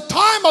 It is a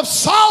time of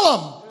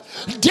solemn.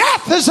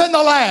 Death is in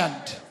the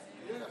land.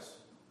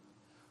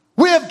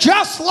 We have,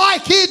 just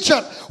like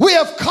Egypt, we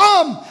have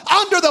come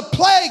under the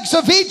plagues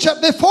of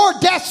Egypt before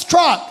death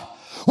struck.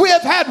 We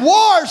have had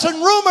wars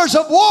and rumors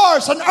of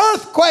wars and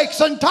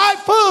earthquakes and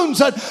typhoons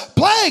and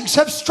plagues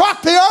have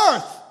struck the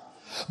earth.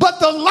 But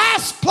the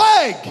last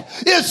plague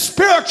is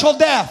spiritual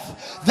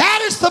death.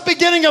 That is the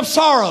beginning of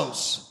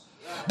sorrows.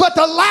 But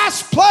the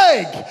last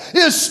plague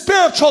is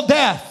spiritual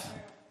death.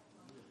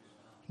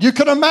 You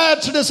can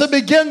imagine as it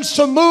begins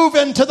to move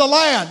into the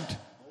land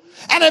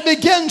and it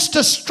begins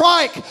to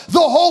strike the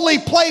holy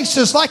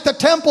places like the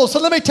temples.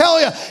 And let me tell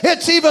you,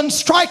 it's even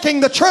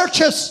striking the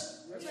churches.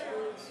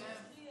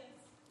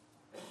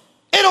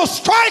 It'll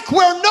strike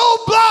where no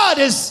blood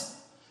is.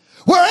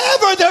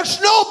 Wherever there's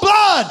no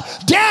blood,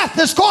 death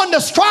is going to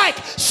strike.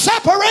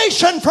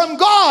 Separation from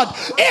God,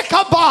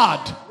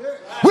 Ichabod,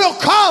 will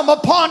come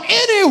upon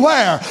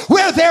anywhere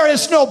where there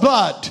is no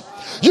blood.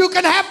 You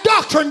can have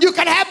doctrine, you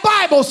can have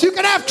Bibles, you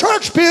can have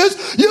church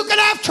pews, you can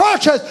have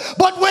churches.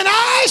 But when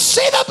I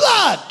see the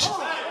blood,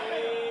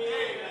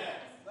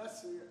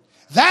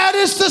 that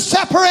is the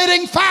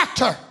separating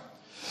factor.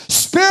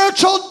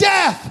 Spiritual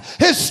death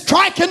is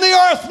striking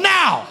the earth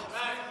now.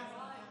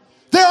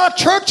 There are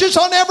churches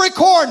on every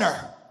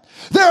corner.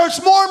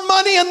 There's more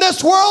money in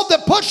this world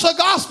that push the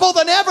gospel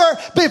than ever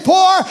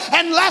before,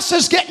 and less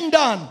is getting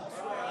done.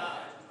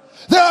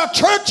 There are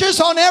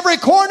churches on every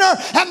corner,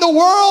 and the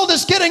world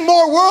is getting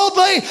more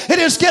worldly. It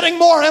is getting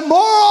more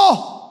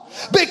immoral.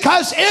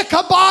 Because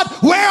Ichabod,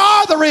 where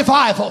are the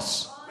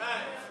revivals?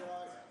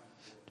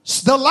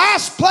 The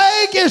last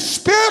plague is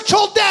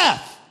spiritual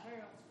death.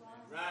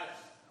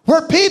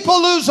 Where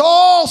people lose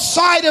all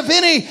sight of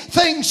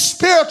anything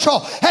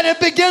spiritual, and it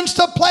begins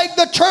to plague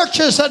the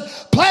churches and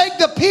plague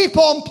the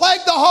people and plague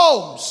the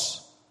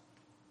homes.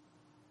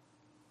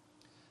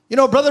 You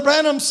know, Brother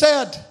Branham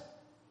said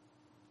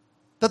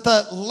that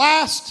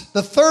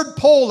the third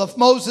pole of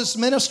Moses'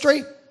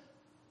 ministry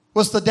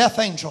was the death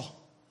angel.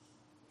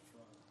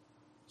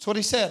 That's what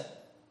he said.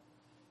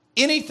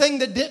 Anything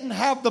that didn't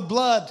have the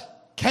blood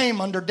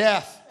came under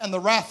death, and the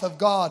wrath of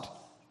God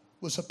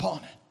was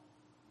upon it.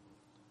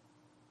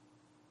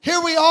 Here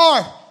we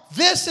are.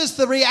 This is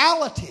the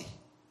reality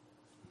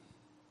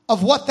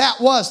of what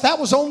that was. That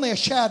was only a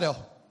shadow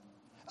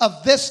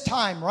of this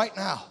time right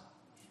now.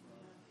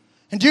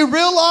 And do you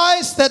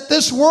realize that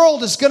this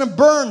world is going to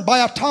burn by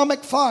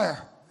atomic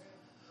fire?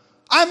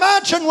 I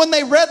imagine when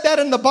they read that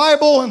in the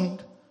Bible in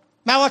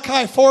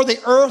Malachi 4, the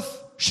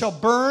earth shall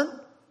burn.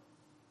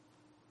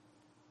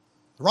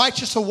 The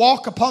righteous will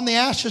walk upon the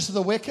ashes of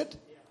the wicked.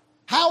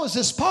 How is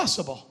this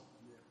possible?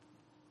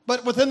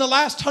 But within the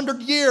last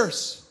 100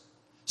 years,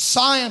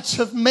 science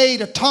have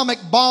made atomic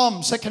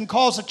bombs that can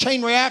cause a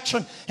chain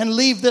reaction and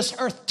leave this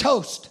earth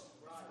toast.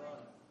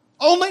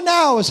 Only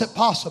now is it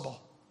possible.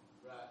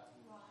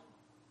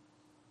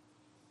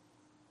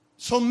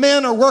 So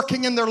men are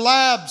working in their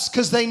labs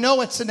because they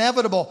know it's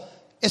inevitable.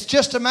 It's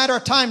just a matter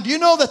of time. Do you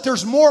know that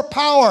there's more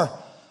power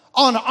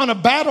on a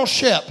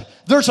battleship?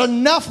 There's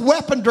enough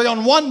weaponry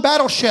on one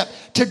battleship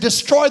to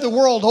destroy the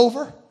world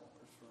over.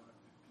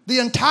 The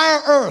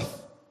entire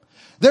earth.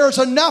 There's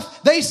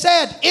enough. They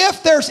said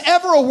if there's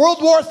ever a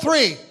World War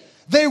III,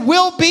 there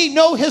will be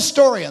no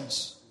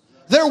historians.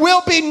 There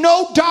will be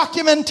no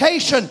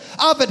documentation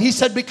of it. He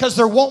said because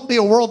there won't be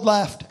a world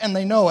left, and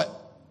they know it.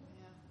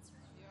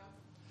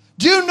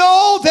 Do you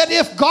know that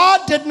if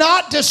God did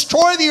not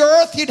destroy the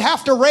earth, He'd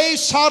have to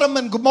raise Sodom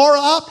and Gomorrah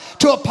up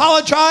to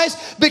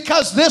apologize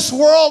because this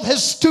world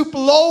has stooped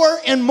lower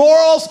in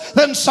morals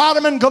than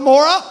Sodom and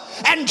Gomorrah?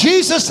 And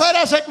Jesus said,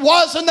 as it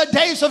was in the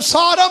days of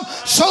Sodom,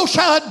 so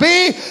shall it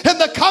be in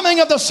the coming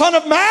of the Son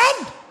of Man?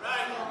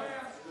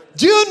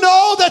 Do you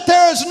know that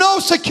there is no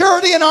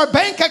security in our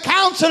bank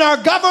accounts, in our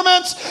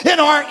governments, in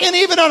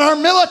even in our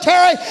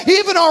military,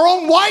 even our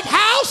own White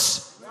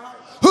House?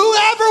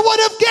 Whoever would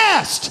have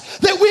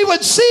guessed that we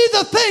would see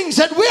the things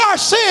that we are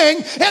seeing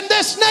in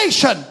this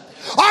nation?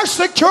 Our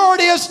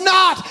security is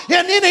not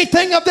in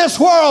anything of this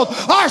world.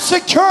 Our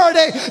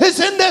security is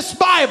in this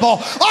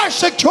Bible. Our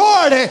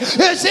security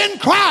is in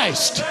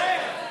Christ.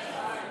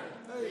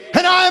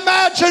 And I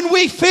imagine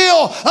we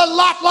feel a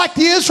lot like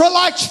the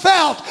Israelites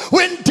felt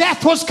when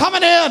death was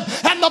coming in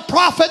and the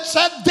prophet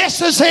said,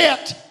 this is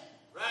it.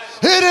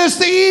 It is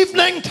the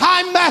evening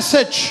time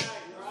message.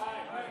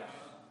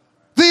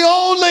 The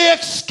only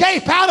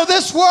escape out of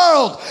this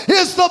world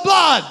is the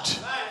blood.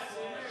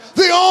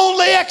 The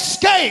only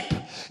escape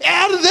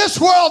out of this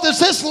world is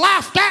this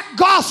laughed at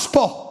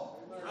gospel.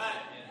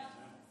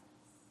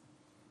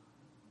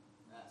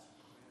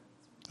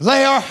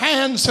 Lay our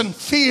hands and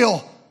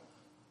feel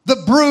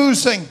the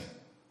bruising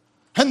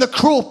and the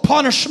cruel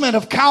punishment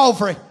of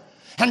Calvary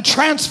and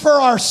transfer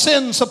our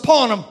sins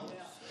upon Him.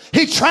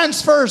 He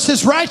transfers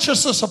His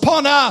righteousness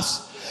upon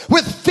us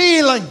with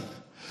feeling.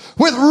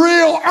 With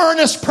real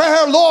earnest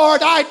prayer,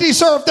 Lord, I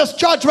deserve this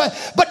judgment,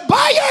 but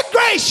by your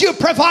grace you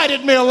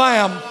provided me a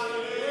lamb.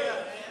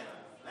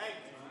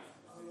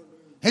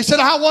 He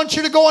said, I want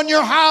you to go in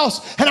your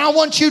house and I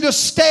want you to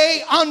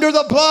stay under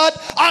the blood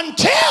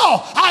until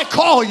I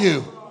call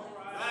you.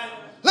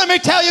 Let me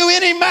tell you,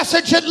 any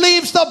message that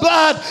leaves the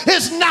blood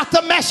is not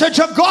the message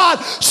of God.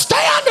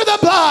 Stay under the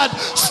blood.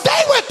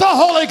 Stay with the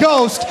Holy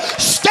Ghost.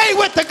 Stay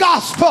with the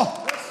gospel.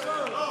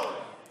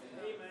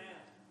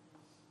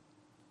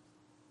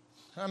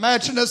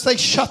 Imagine as they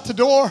shut the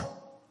door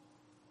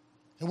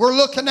and we're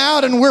looking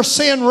out and we're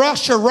seeing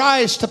Russia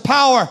rise to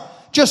power,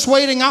 just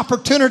waiting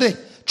opportunity,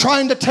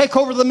 trying to take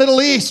over the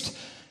Middle East.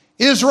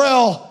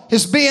 Israel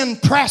is being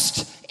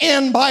pressed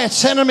in by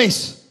its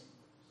enemies.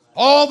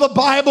 All the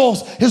Bible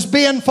is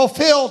being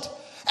fulfilled.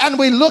 And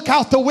we look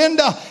out the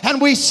window and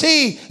we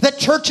see that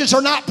churches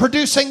are not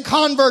producing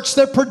converts.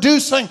 They're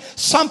producing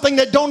something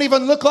that don't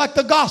even look like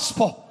the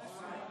gospel.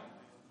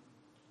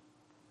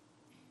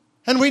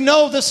 And we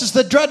know this is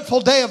the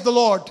dreadful day of the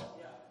Lord.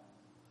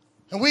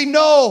 And we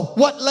know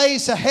what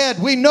lays ahead.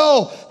 We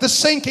know the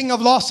sinking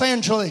of Los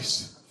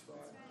Angeles.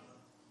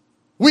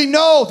 We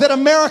know that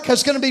America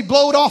is going to be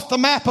blown off the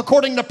map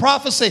according to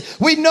prophecy.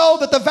 We know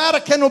that the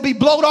Vatican will be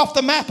blown off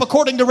the map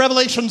according to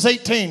Revelations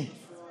 18.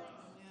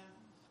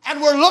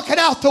 And we're looking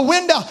out the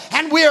window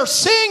and we are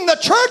seeing the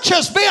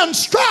churches being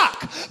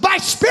struck by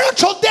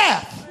spiritual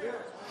death.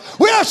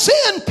 We are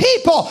seeing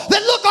people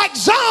that look like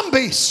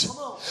zombies.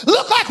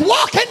 Look like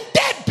walking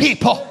dead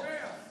people.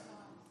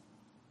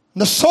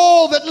 The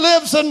soul that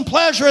lives in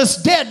pleasure is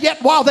dead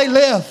yet while they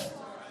live.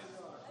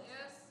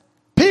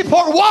 People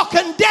are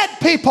walking dead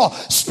people.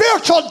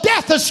 Spiritual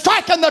death is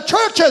striking the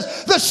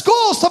churches, the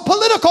schools, the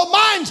political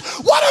minds.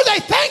 What are they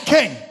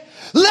thinking?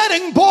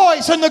 Letting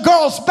boys in the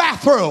girls'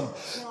 bathroom.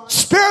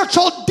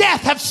 Spiritual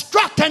death have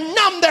struck to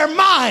numb their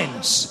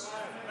minds.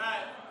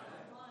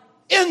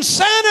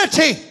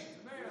 Insanity.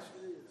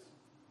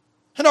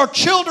 And our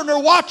children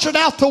are watching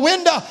out the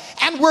window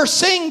and we're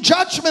seeing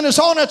judgment is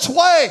on its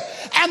way.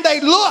 And they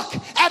look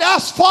at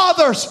us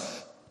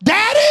fathers.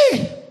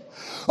 Daddy,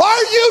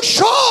 are you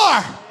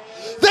sure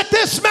that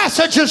this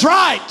message is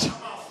right?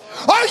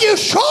 Are you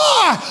sure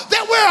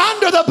that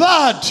we're under the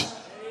blood?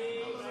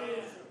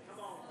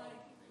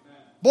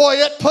 Boy,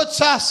 it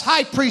puts us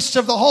high priests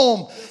of the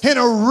home in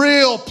a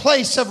real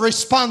place of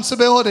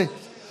responsibility.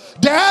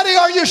 Daddy,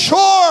 are you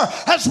sure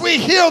as we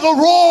hear the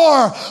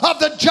roar of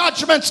the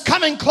judgments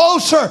coming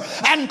closer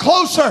and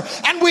closer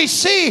and we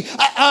see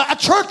a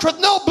church with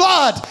no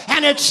blood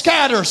and it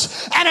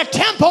scatters and a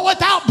temple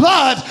without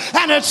blood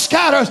and it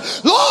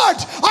scatters. Lord,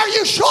 are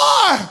you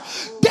sure?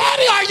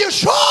 Daddy, are you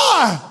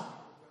sure?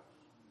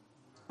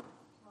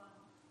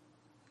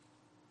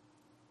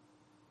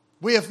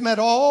 We have met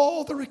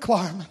all the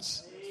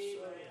requirements.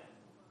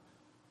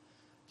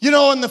 You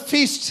know, in the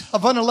Feast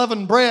of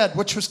Unleavened Bread,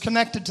 which was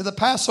connected to the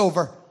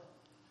Passover,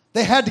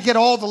 they had to get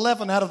all the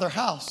leaven out of their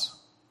house.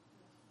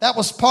 That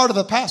was part of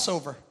the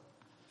Passover.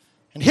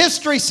 And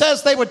history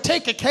says they would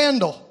take a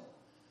candle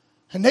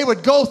And they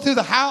would go through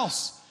the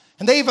house.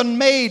 And they even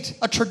made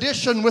a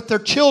tradition with their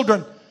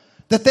children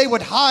that they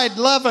would hide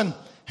leaven.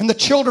 And the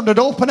children would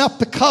open up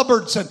the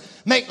cupboards and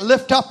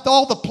lift up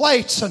all the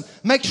plates and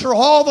make sure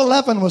all the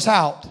leaven was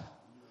out.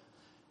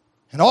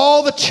 And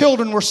all the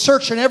children were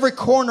searching every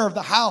corner of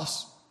the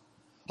house.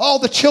 All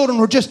the children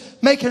were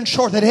just making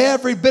sure that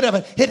every bit of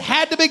it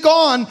had to be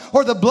gone,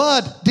 or the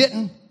blood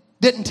didn't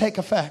take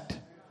effect.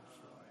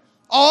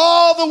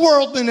 All the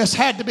worldliness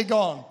had to be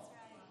gone.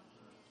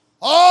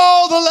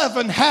 All the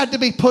leaven had to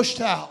be pushed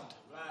out.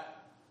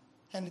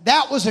 And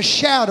that was a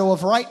shadow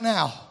of right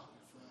now.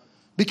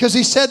 Because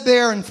he said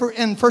there in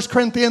 1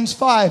 Corinthians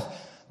 5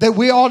 that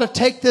we ought to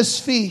take this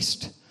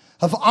feast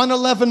of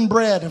unleavened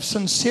bread, of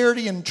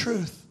sincerity and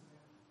truth.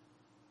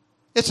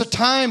 It's a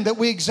time that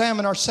we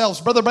examine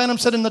ourselves. Brother Branham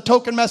said in the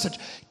token message,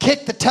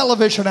 kick the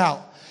television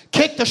out.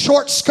 Kick the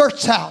short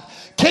skirts out.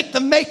 Kick the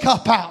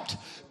makeup out.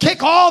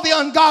 Kick all the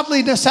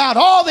ungodliness out.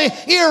 All the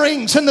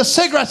earrings and the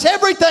cigarettes.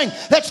 Everything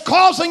that's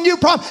causing you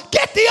problems.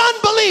 Get the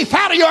unbelief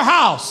out of your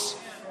house.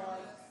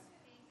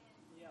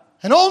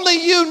 And only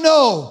you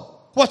know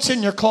what's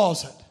in your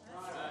closet.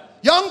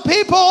 Young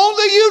people,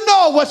 only you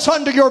know what's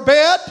under your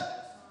bed.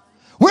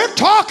 We're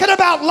talking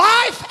about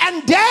life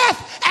and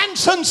death and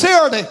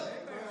sincerity.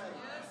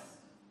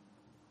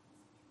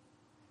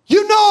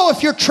 You know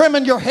if you're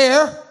trimming your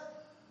hair,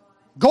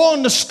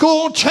 going to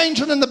school,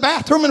 changing in the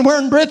bathroom and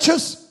wearing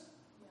breeches.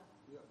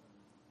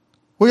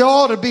 We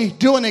ought to be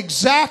doing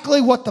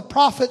exactly what the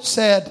prophet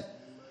said.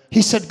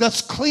 He said,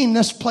 let's clean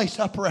this place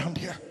up around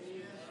here.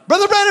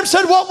 Brother Branham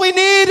said what we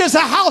need is a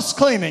house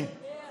cleaning.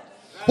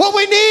 What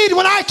we need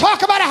when I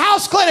talk about a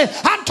house cleaning,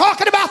 I'm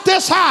talking about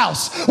this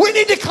house. We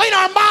need to clean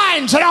our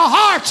minds and our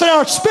hearts and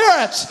our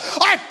spirits.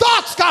 Our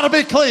thoughts got to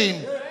be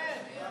clean.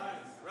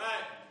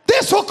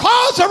 This will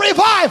cause a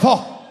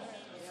revival.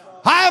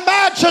 I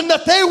imagine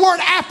that they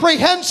weren't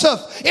apprehensive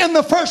in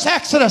the first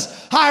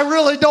Exodus. I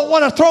really don't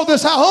want to throw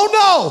this out. Oh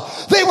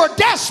no, they were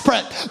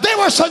desperate. They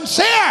were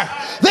sincere.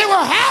 They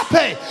were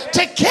happy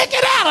to kick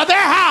it out of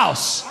their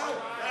house.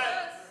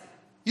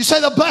 You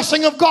say the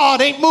blessing of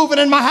God ain't moving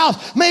in my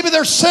house. Maybe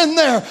there's sin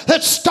there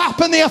that's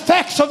stopping the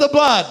effects of the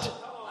blood.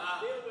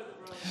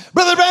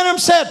 Brother Branham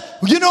said,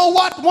 you know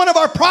what one of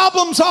our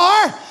problems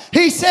are?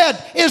 He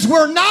said, is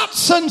we're not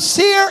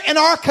sincere in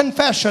our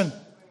confession.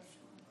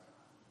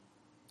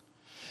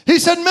 He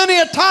said many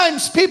a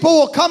times people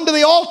will come to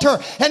the altar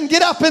and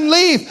get up and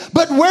leave.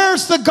 But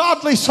where's the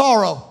godly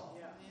sorrow?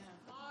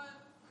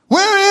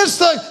 Where is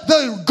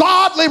the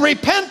godly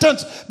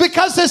repentance?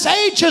 Because this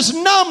age is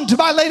numbed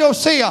by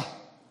Laodicea.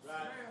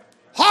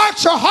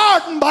 Hearts are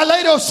hardened by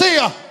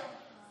Laodicea.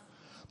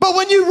 But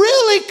when you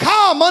really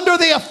come under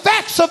the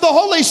effects of the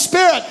Holy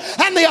Spirit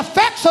and the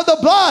effects of the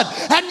blood,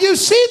 and you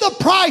see the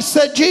price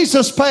that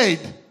Jesus paid,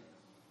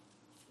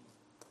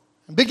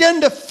 and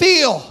begin to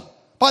feel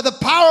by the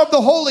power of the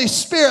Holy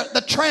Spirit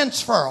the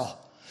transfer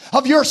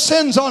of your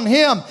sins on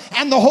Him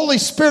and the Holy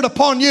Spirit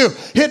upon you,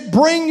 it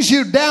brings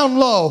you down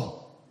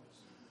low.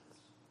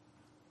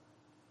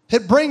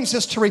 It brings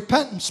us to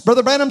repentance.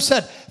 Brother Branham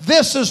said,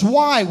 this is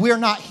why we're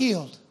not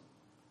healed.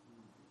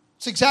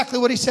 It's exactly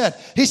what he said.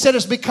 He said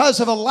it's because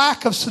of a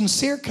lack of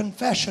sincere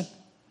confession.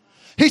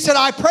 He said,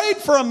 I prayed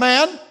for a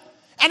man,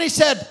 and he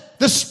said,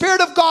 the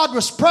Spirit of God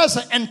was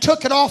present and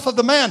took it off of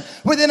the man.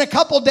 Within a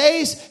couple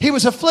days, he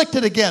was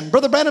afflicted again.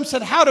 Brother Branham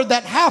said, how did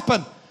that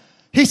happen?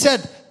 He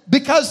said,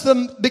 because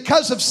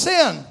of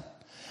sin.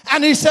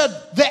 And he said,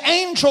 the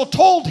angel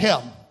told him,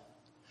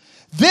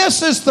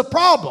 this is the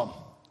problem.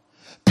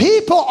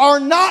 People are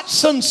not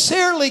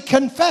sincerely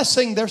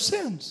confessing their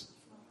sins.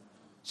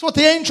 That's what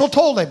the angel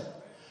told him.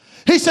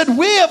 He said,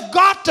 we have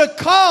got to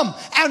come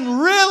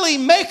and really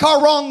make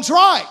our wrongs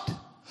right.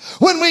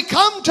 When we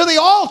come to the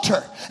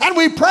altar and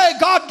we pray,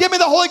 God, give me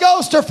the Holy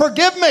Ghost or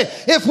forgive me.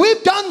 If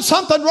we've done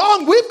something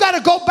wrong, we've got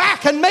to go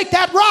back and make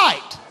that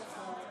right.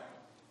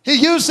 He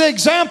used the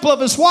example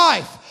of his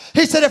wife.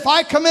 He said, if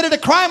I committed a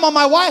crime on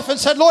my wife and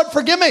said, Lord,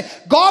 forgive me,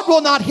 God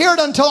will not hear it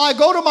until I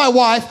go to my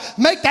wife,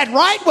 make that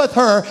right with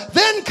her,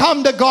 then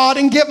come to God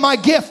and give my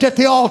gift at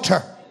the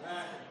altar.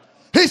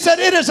 He said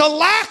it is a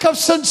lack of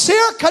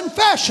sincere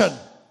confession.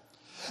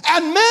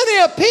 And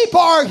many people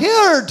are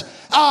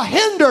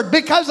hindered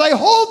because they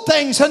hold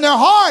things in their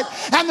heart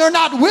and they're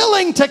not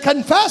willing to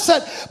confess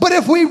it. But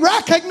if we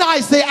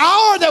recognize the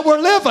hour that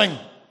we're living,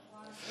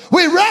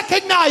 we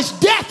recognize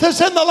death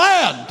is in the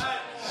land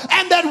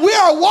and that we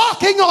are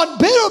walking on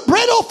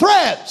brittle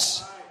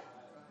threads.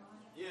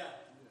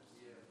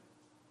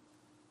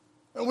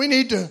 And we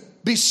need to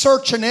be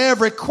searching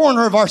every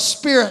corner of our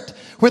spirit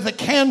with a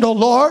candle.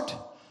 Lord,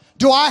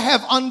 do I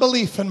have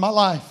unbelief in my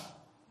life?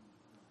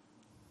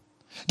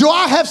 Do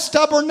I have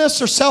stubbornness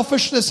or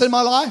selfishness in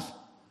my life?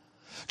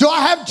 Do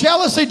I have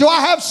jealousy? Do I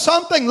have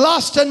something,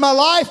 lust in my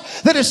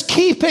life that is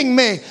keeping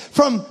me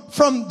from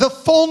the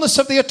fullness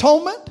of the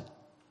atonement?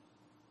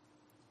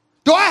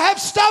 Do I have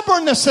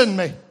stubbornness in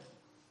me?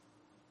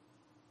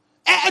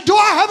 Do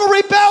I have a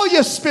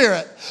rebellious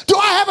spirit? Do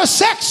I have a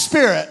sex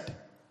spirit?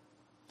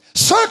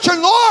 Searching,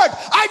 Lord,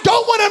 I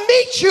don't want to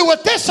meet you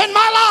with this in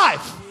my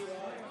life.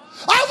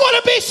 I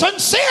want to be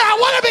sincere. I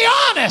want to be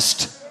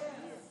honest.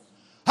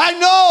 I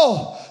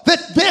know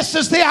that this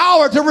is the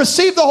hour to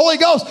receive the Holy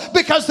Ghost,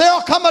 because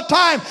there'll come a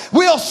time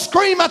we'll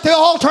scream at the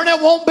altar and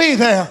it won't be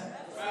there.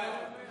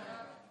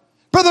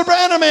 Brother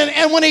Branham,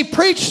 and when he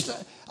preached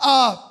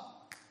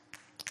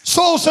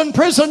Souls in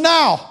Prison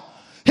Now,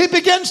 he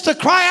begins to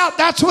cry out.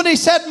 That's when he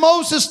said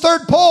Moses'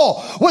 third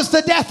pole was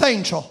the death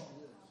angel.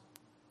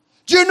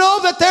 Do you know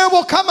that there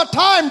will come a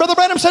time, Brother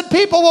Branham said,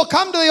 people will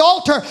come to the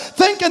altar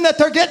thinking that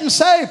they're getting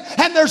saved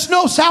and there's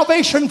no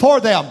salvation for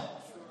them.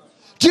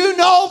 Do you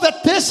know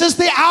that this is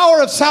the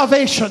hour of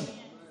salvation?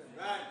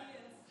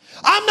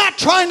 I'm not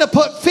trying to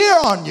put fear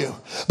on you,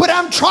 but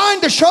I'm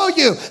trying to show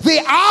you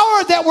the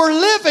hour that we're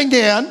living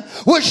in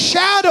was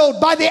shadowed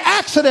by the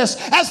Exodus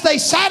as they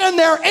sat in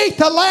there, ate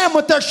the lamb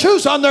with their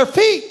shoes on their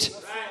feet.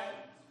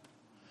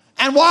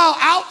 And while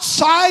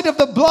outside of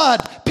the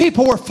blood,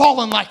 people were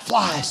falling like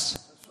flies.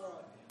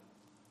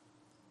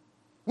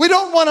 We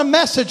don't want a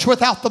message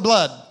without the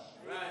blood.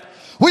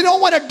 We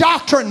don't want a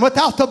doctrine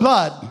without the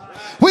blood.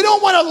 We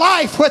don't want a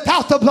life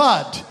without the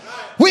blood.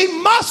 We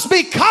must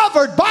be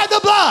covered by the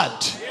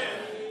blood.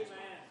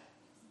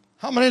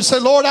 How many say,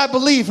 Lord, I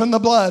believe in the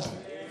blood?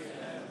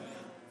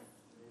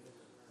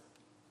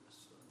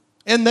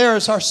 In there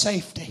is our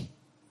safety.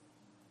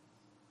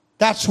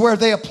 That's where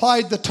they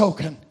applied the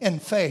token in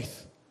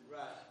faith.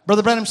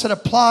 Brother Branham said,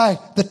 apply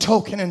the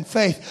token in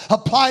faith.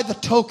 Apply the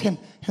token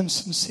in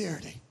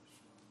sincerity.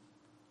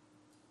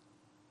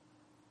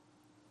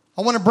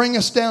 I want to bring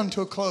us down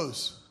to a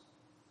close.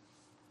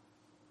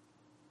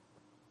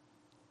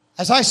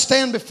 As I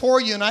stand before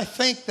you and I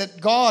think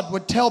that God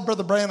would tell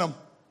Brother Branham,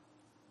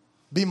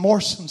 be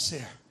more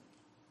sincere.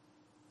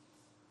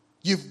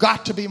 You've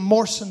got to be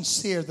more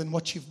sincere than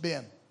what you've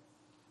been.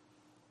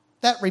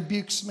 That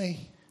rebukes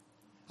me.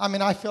 I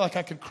mean, I feel like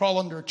I could crawl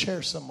under a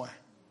chair somewhere.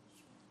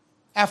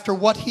 After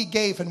what he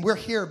gave, and we're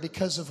here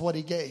because of what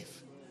he gave.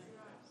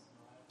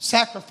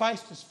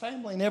 Sacrificed his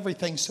family and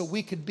everything so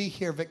we could be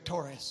here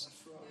victorious.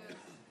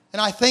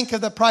 And I think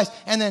of the price.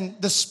 And then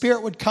the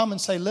Spirit would come and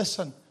say,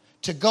 listen,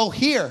 to go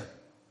here,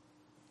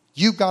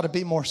 you've got to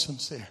be more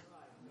sincere.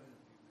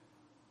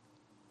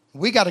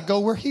 We got to go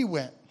where he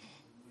went,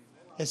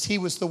 as he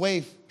was the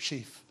wave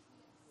chief.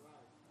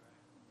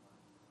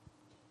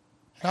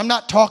 And I'm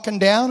not talking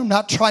down. I'm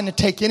not trying to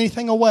take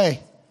anything away.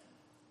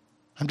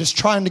 I'm just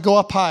trying to go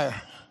up higher.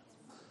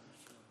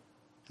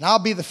 And I'll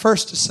be the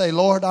first to say,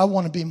 Lord, I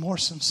want to be more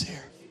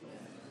sincere.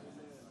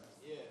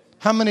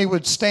 How many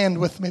would stand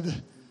with me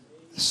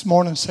this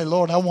morning and say,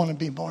 Lord, I want to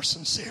be more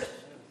sincere?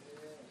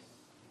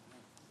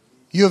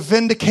 You have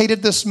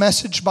vindicated this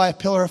message by a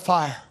pillar of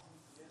fire.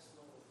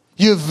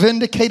 You have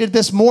vindicated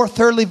this, more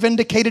thoroughly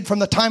vindicated from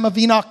the time of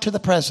Enoch to the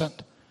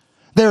present.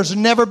 There's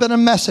never been a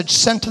message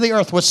sent to the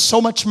earth with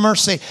so much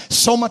mercy,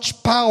 so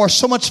much power,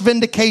 so much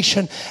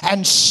vindication,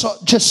 and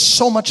just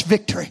so much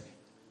victory.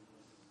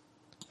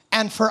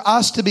 And for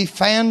us to be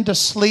fanned to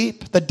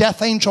sleep, the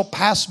death angel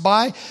passed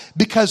by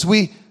because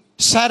we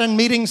sat in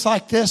meetings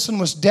like this and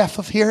was deaf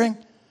of hearing.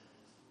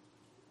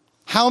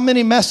 How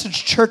many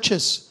message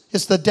churches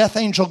is the death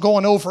angel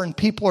going over and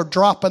people are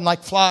dropping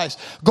like flies,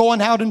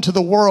 going out into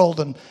the world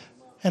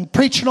and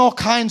preaching all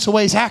kinds of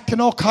ways, acting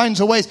all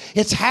kinds of ways.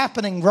 It's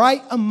happening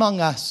right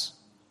among us.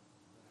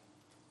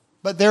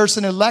 But there's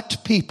an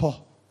elect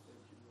people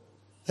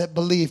that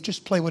believe.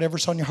 Just play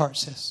whatever's on your heart,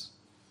 sis.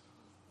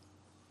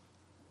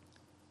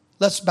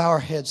 Let's bow our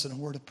heads in a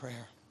word of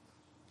prayer.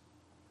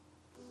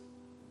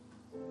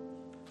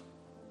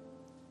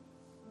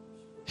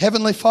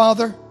 Heavenly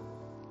Father,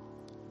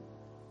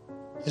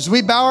 as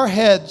we bow our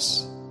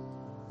heads,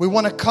 we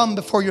want to come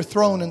before your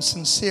throne in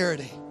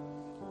sincerity.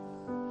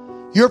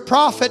 Your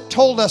prophet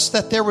told us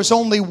that there was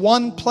only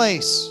one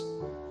place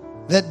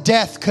that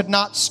death could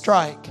not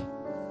strike,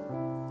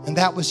 and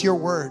that was your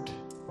word.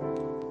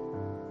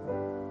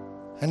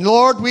 And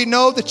Lord, we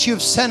know that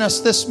you've sent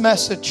us this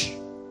message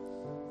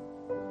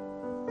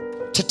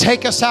to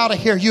take us out of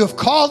here. You have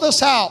called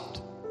us out.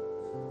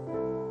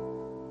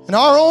 And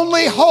our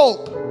only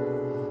hope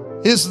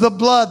is the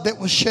blood that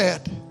was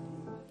shed.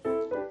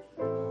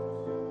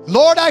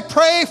 Lord, I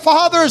pray,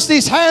 Father, as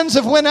these hands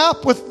have went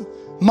up with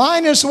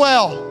mine as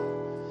well,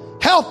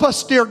 help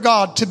us, dear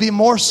God, to be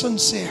more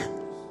sincere.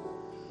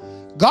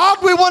 God,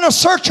 we want to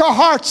search our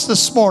hearts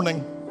this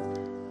morning.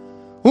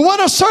 We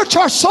want to search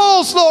our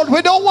souls, Lord.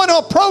 We don't want to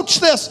approach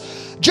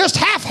this just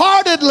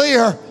half-heartedly,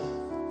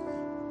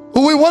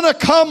 but we want to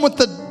come with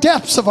the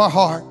depths of our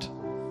heart.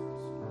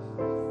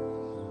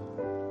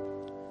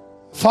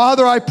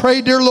 Father, I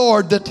pray, dear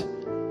Lord, that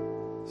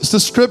as the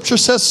scripture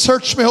says,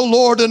 search me, O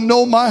Lord, and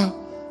know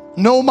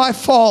my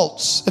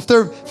faults. If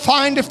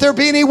there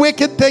be any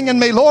wicked thing in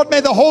me, Lord,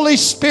 may the Holy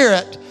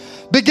Spirit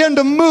begin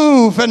to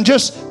move and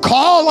just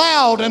call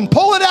out and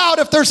pull it out.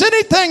 If there's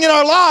anything in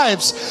our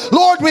lives,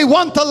 Lord, we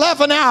want the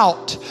leaven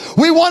out.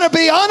 We want to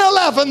be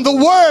unleavened, the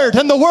Word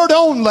and the Word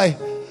only.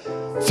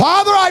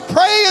 Father, I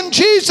pray in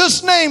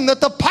Jesus' name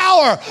that the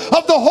power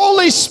of the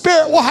Holy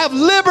Spirit will have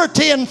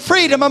liberty and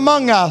freedom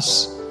among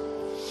us.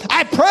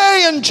 I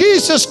pray in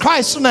Jesus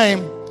Christ's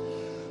name.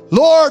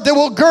 Lord, that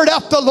will gird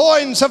up the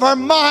loins of our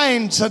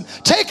minds and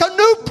take a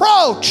new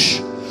approach,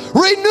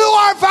 renew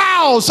our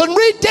vows and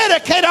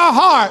rededicate our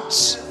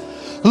hearts.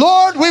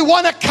 Lord, we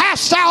want to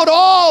cast out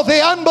all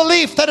the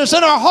unbelief that is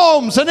in our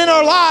homes and in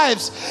our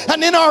lives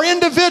and in our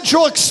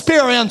individual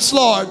experience,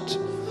 Lord.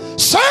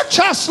 Search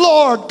us,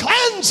 Lord.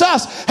 Cleanse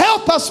us.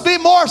 Help us be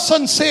more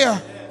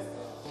sincere.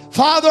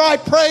 Father, I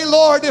pray,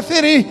 Lord, if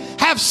any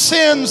have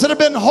sins that have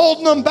been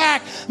holding them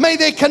back, may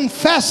they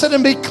confess it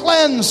and be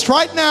cleansed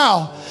right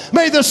now.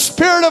 May the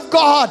Spirit of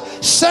God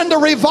send a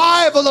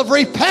revival of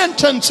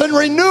repentance and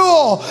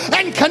renewal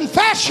and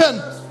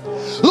confession.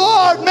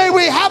 Lord, may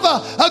we have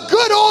a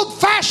good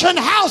old-fashioned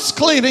house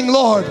cleaning,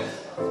 Lord.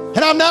 And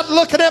I'm not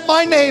looking at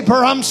my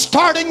neighbor. I'm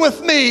starting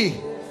with me.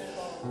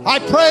 I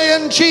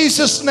pray in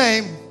Jesus'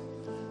 name,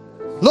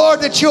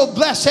 Lord, that you'll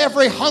bless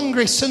every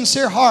hungry,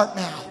 sincere heart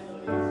now.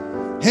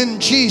 In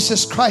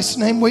Jesus Christ's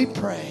name we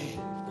pray.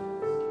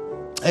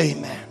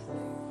 Amen.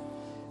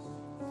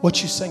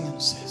 What you singing,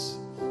 sis?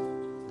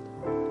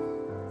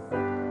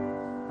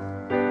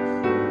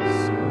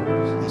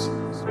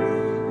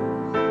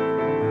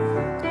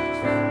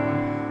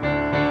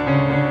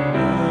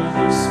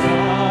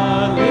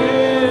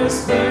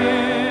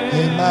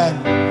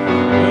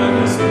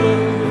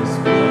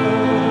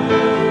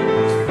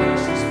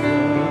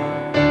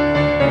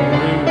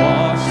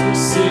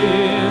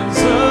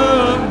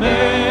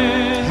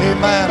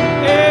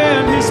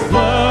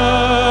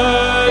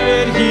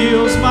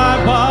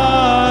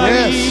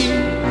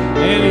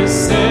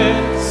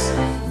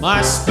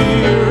 My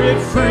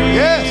spirit free.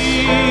 Yes.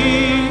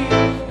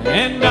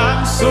 And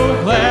I'm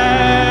so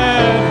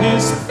glad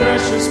his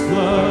precious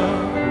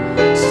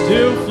blood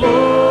still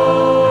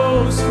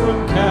flows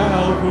from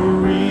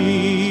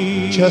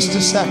Calvary. Just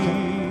a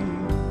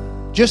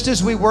second. Just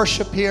as we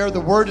worship here, the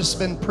word has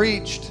been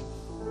preached.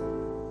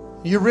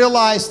 You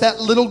realize that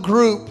little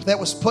group that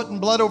was putting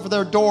blood over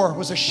their door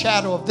was a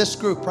shadow of this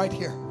group right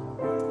here.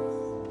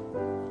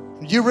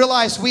 You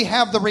realize we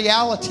have the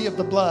reality of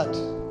the blood.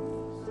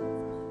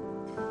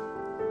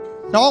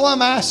 And all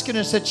I'm asking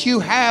is that you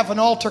have an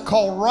altar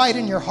call right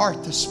in your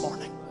heart this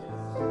morning.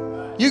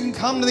 You can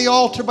come to the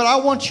altar, but I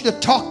want you to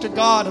talk to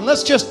God. And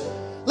let's just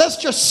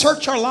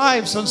search our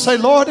lives and say,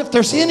 Lord, if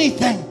there's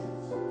anything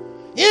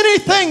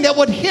that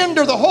would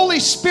hinder the Holy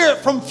Spirit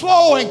from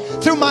flowing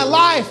through my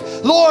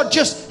life, Lord,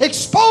 just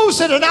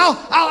expose it and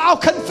I'll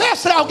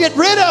confess it. I'll get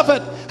rid of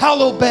it.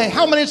 I'll obey.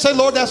 How many say,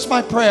 Lord, that's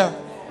my prayer?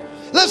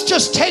 Let's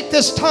just take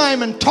this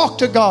time and talk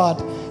to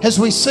God as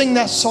we sing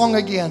that song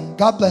again.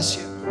 God bless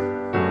you.